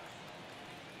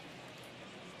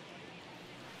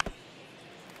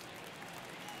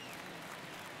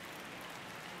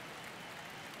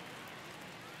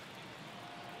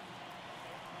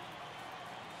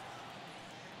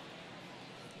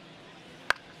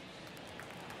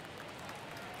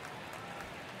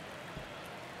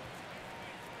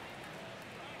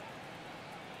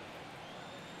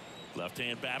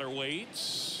 Left-hand batter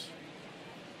waits.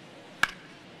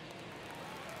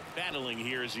 Battling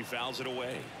here as he fouls it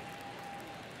away.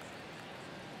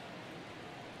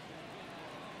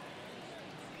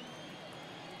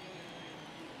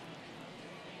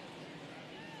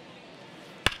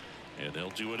 And they'll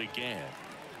do it again.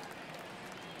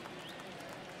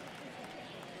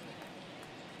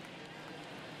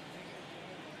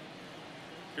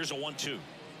 Here's a 1-2.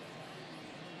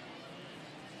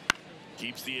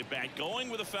 Keeps the at-bat going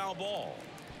with a foul ball.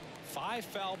 5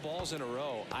 foul balls in a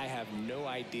row. I have no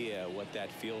idea what that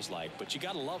feels like, but you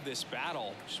got to love this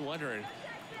battle. Just wondering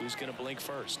who's going to blink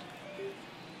first.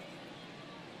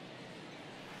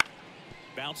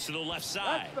 Bounce to the left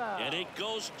side, and it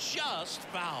goes just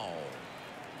foul.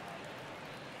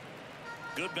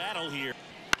 Good battle here.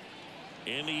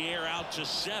 In the air out to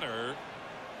center.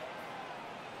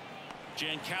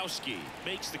 Jankowski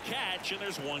makes the catch, and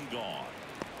there's one gone.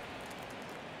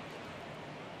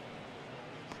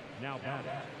 Now batting,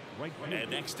 right field.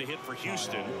 And next to hit for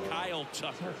Houston, Kyle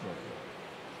Tucker.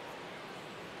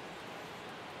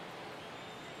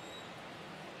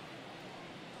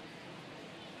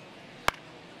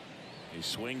 He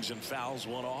swings and fouls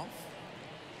one off.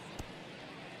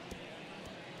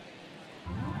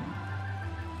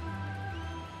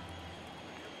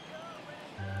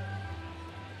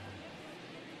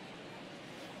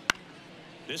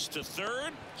 This to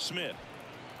third. Smith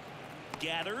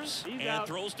gathers and out.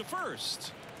 throws to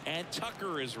first. And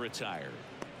Tucker is retired.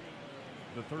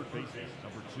 The third baseman,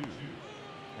 number 2,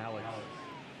 Alex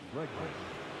Bregman.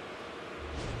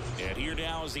 And here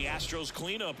now is the Astros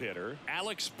cleanup hitter,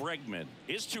 Alex Bregman.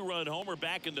 His 2-run homer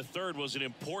back in the third was an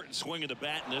important swing of the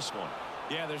bat in this one.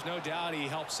 Yeah, there's no doubt he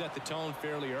helped set the tone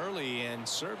fairly early, and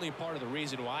certainly part of the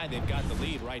reason why they've got the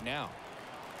lead right now.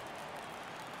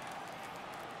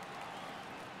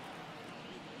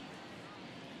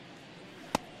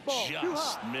 Ball,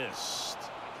 Just missed.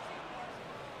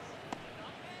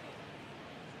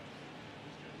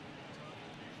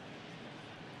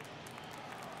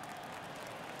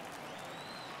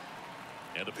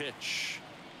 And a pitch.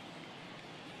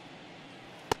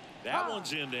 That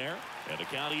one's in there, and the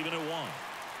count even at 1.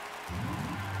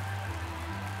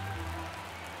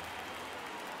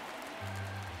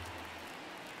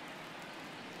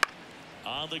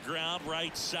 On the ground,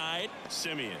 right side,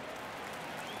 Simeon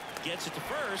gets it to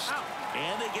first,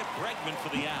 and they get Bregman for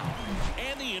the out.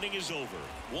 And the inning is over.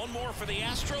 One more for the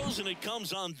Astros, and it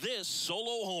comes on this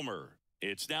solo homer.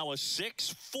 It's now a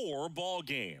 6-4 ball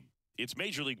game. It's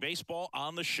Major League Baseball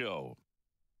on the show.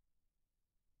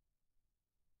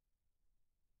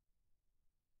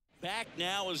 Back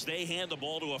now as they hand the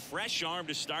ball to a fresh arm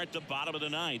to start the bottom of the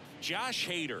ninth. Josh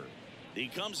Hader. He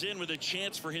comes in with a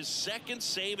chance for his second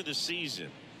save of the season.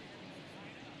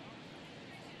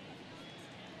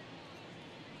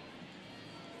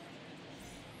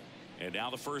 And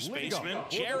now the first baseman,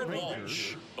 Jared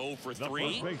Walsh. 0 for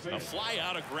 3. A fly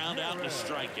out, a ground out, and a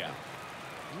strikeout.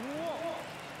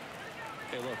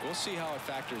 Hey, look, we'll see how it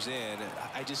factors in.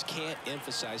 I just can't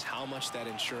emphasize how much that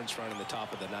insurance run in the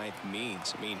top of the ninth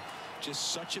means. I mean,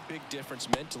 just such a big difference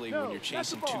mentally when you're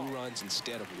chasing 2 runs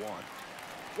instead of 1.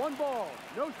 1 ball,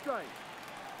 no strike.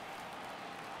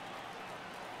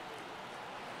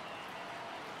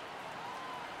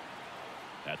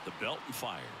 At the belt and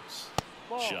fires.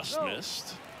 Ball, Just no.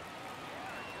 missed.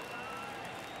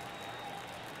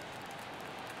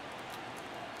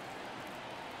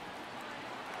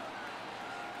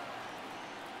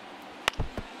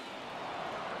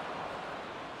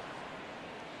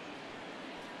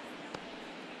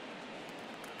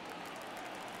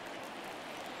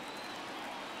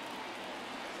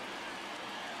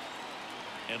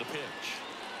 And a pitch.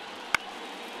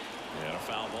 And a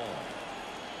foul ball.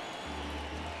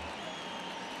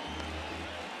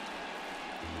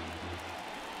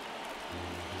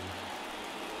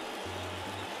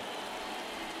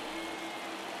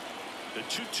 The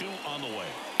 2-2 on the way.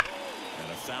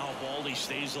 And a foul ball. He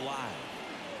stays alive.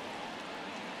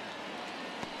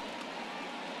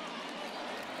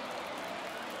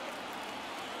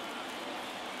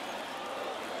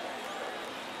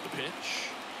 The pitch.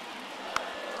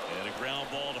 And a ground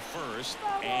ball to first.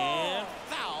 And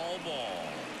foul ball.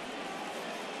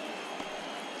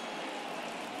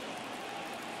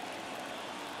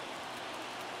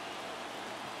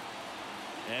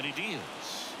 And he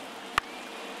deals.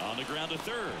 On the ground to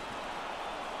third.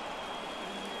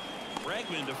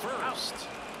 Bregman to first.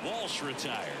 Walsh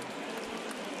retired.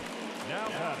 Now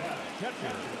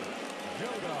catcher,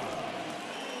 Jonah.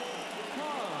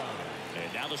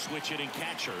 And now the switch hitting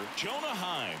catcher, Jonah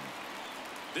Heim.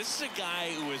 This is a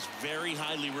guy who is very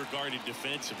highly regarded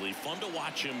defensively. Fun to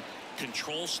watch him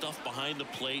control stuff behind the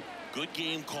plate. Good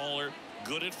game caller,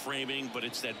 good at framing, but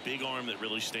it's that big arm that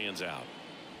really stands out.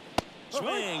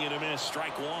 Swing and a miss,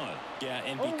 strike one. Yeah,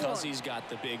 and because he's got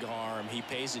the big arm, he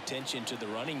pays attention to the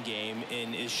running game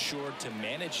and is sure to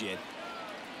manage it.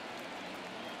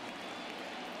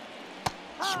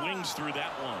 Swings through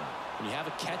that one. When you have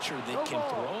a catcher that can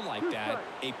throw like that,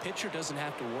 a pitcher doesn't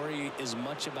have to worry as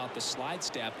much about the slide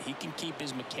step. He can keep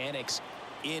his mechanics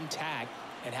intact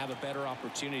and have a better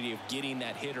opportunity of getting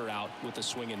that hitter out with a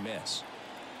swing and miss.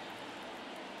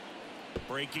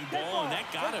 Breaking ball, and that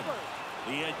got him.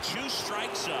 He had 2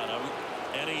 strikes on him,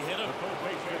 and he hit him.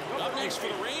 Up next for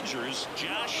the Rangers,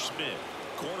 Josh Smith.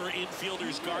 Corner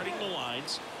infielders guarding the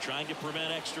lines, trying to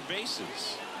prevent extra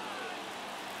bases.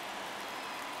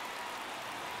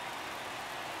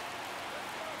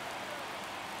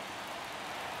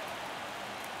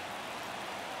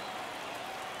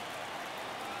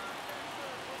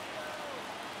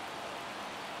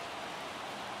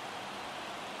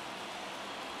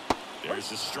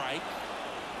 There's a strike.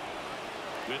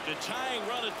 With the tying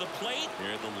run at the plate,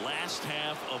 here in the last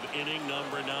half of inning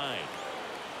number 9.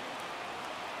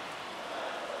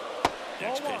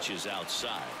 Next pitch is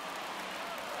outside.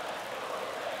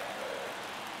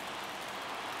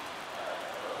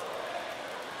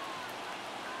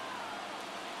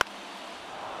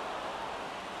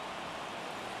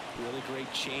 Really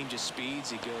great change of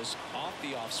speeds. He goes off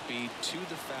the off speed to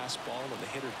the fastball, and the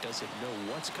hitter doesn't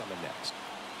know what's coming next.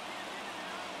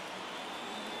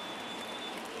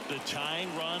 The tying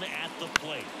run at the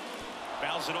plate.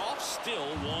 Fouls it off, still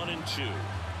 1-2.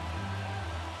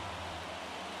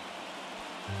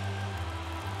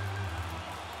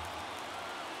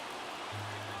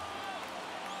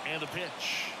 And the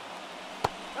pitch.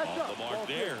 Off the mark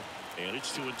there. And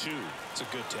it's 2-2. It's a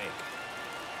good take.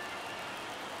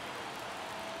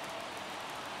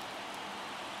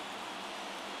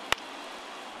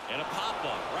 And a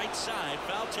pop-up, right side,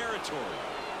 foul territory.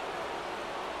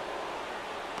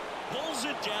 Pulls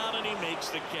it down and he makes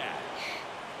the catch.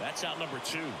 That's out number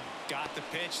 2. Got the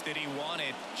pitch that he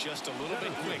wanted, just a little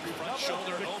bit quick. Front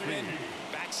shoulder open,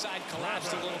 backside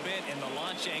collapsed a little bit, and the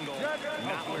launch angle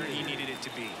not where he needed it to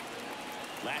be.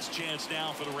 Last chance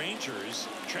now for the Rangers.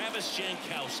 Travis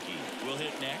Jankowski will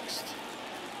hit next.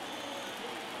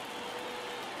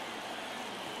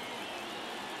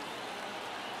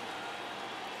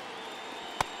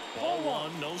 Ball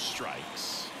 1, no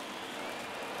strikes.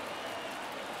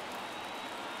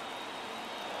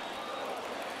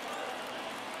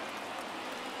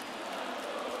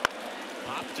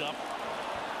 Popped up.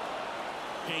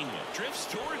 Pena drifts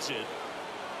towards it.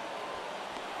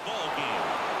 Ball game.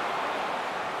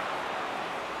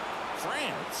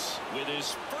 France with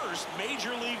his first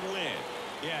major league win.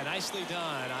 Yeah, nicely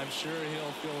done. I'm sure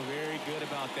he'll feel very good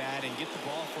about that and get the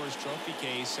ball for his trophy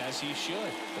case, as he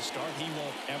should. A start he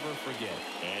won't ever forget.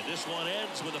 And this one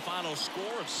ends with a final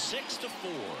score of 6-4.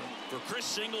 For Chris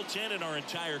Singleton and our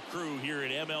entire crew here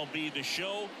at MLB The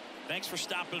Show, thanks for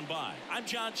stopping by. I'm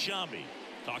John Shambi.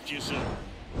 Talk to you soon.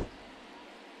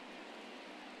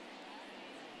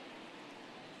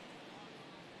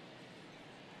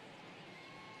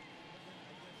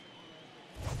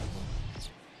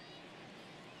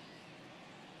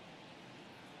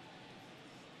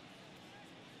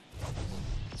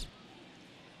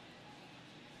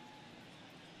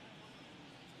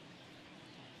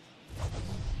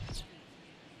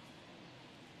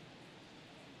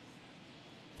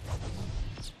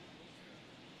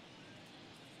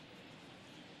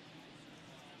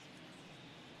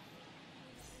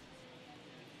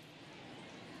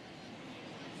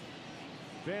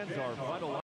 fans, our final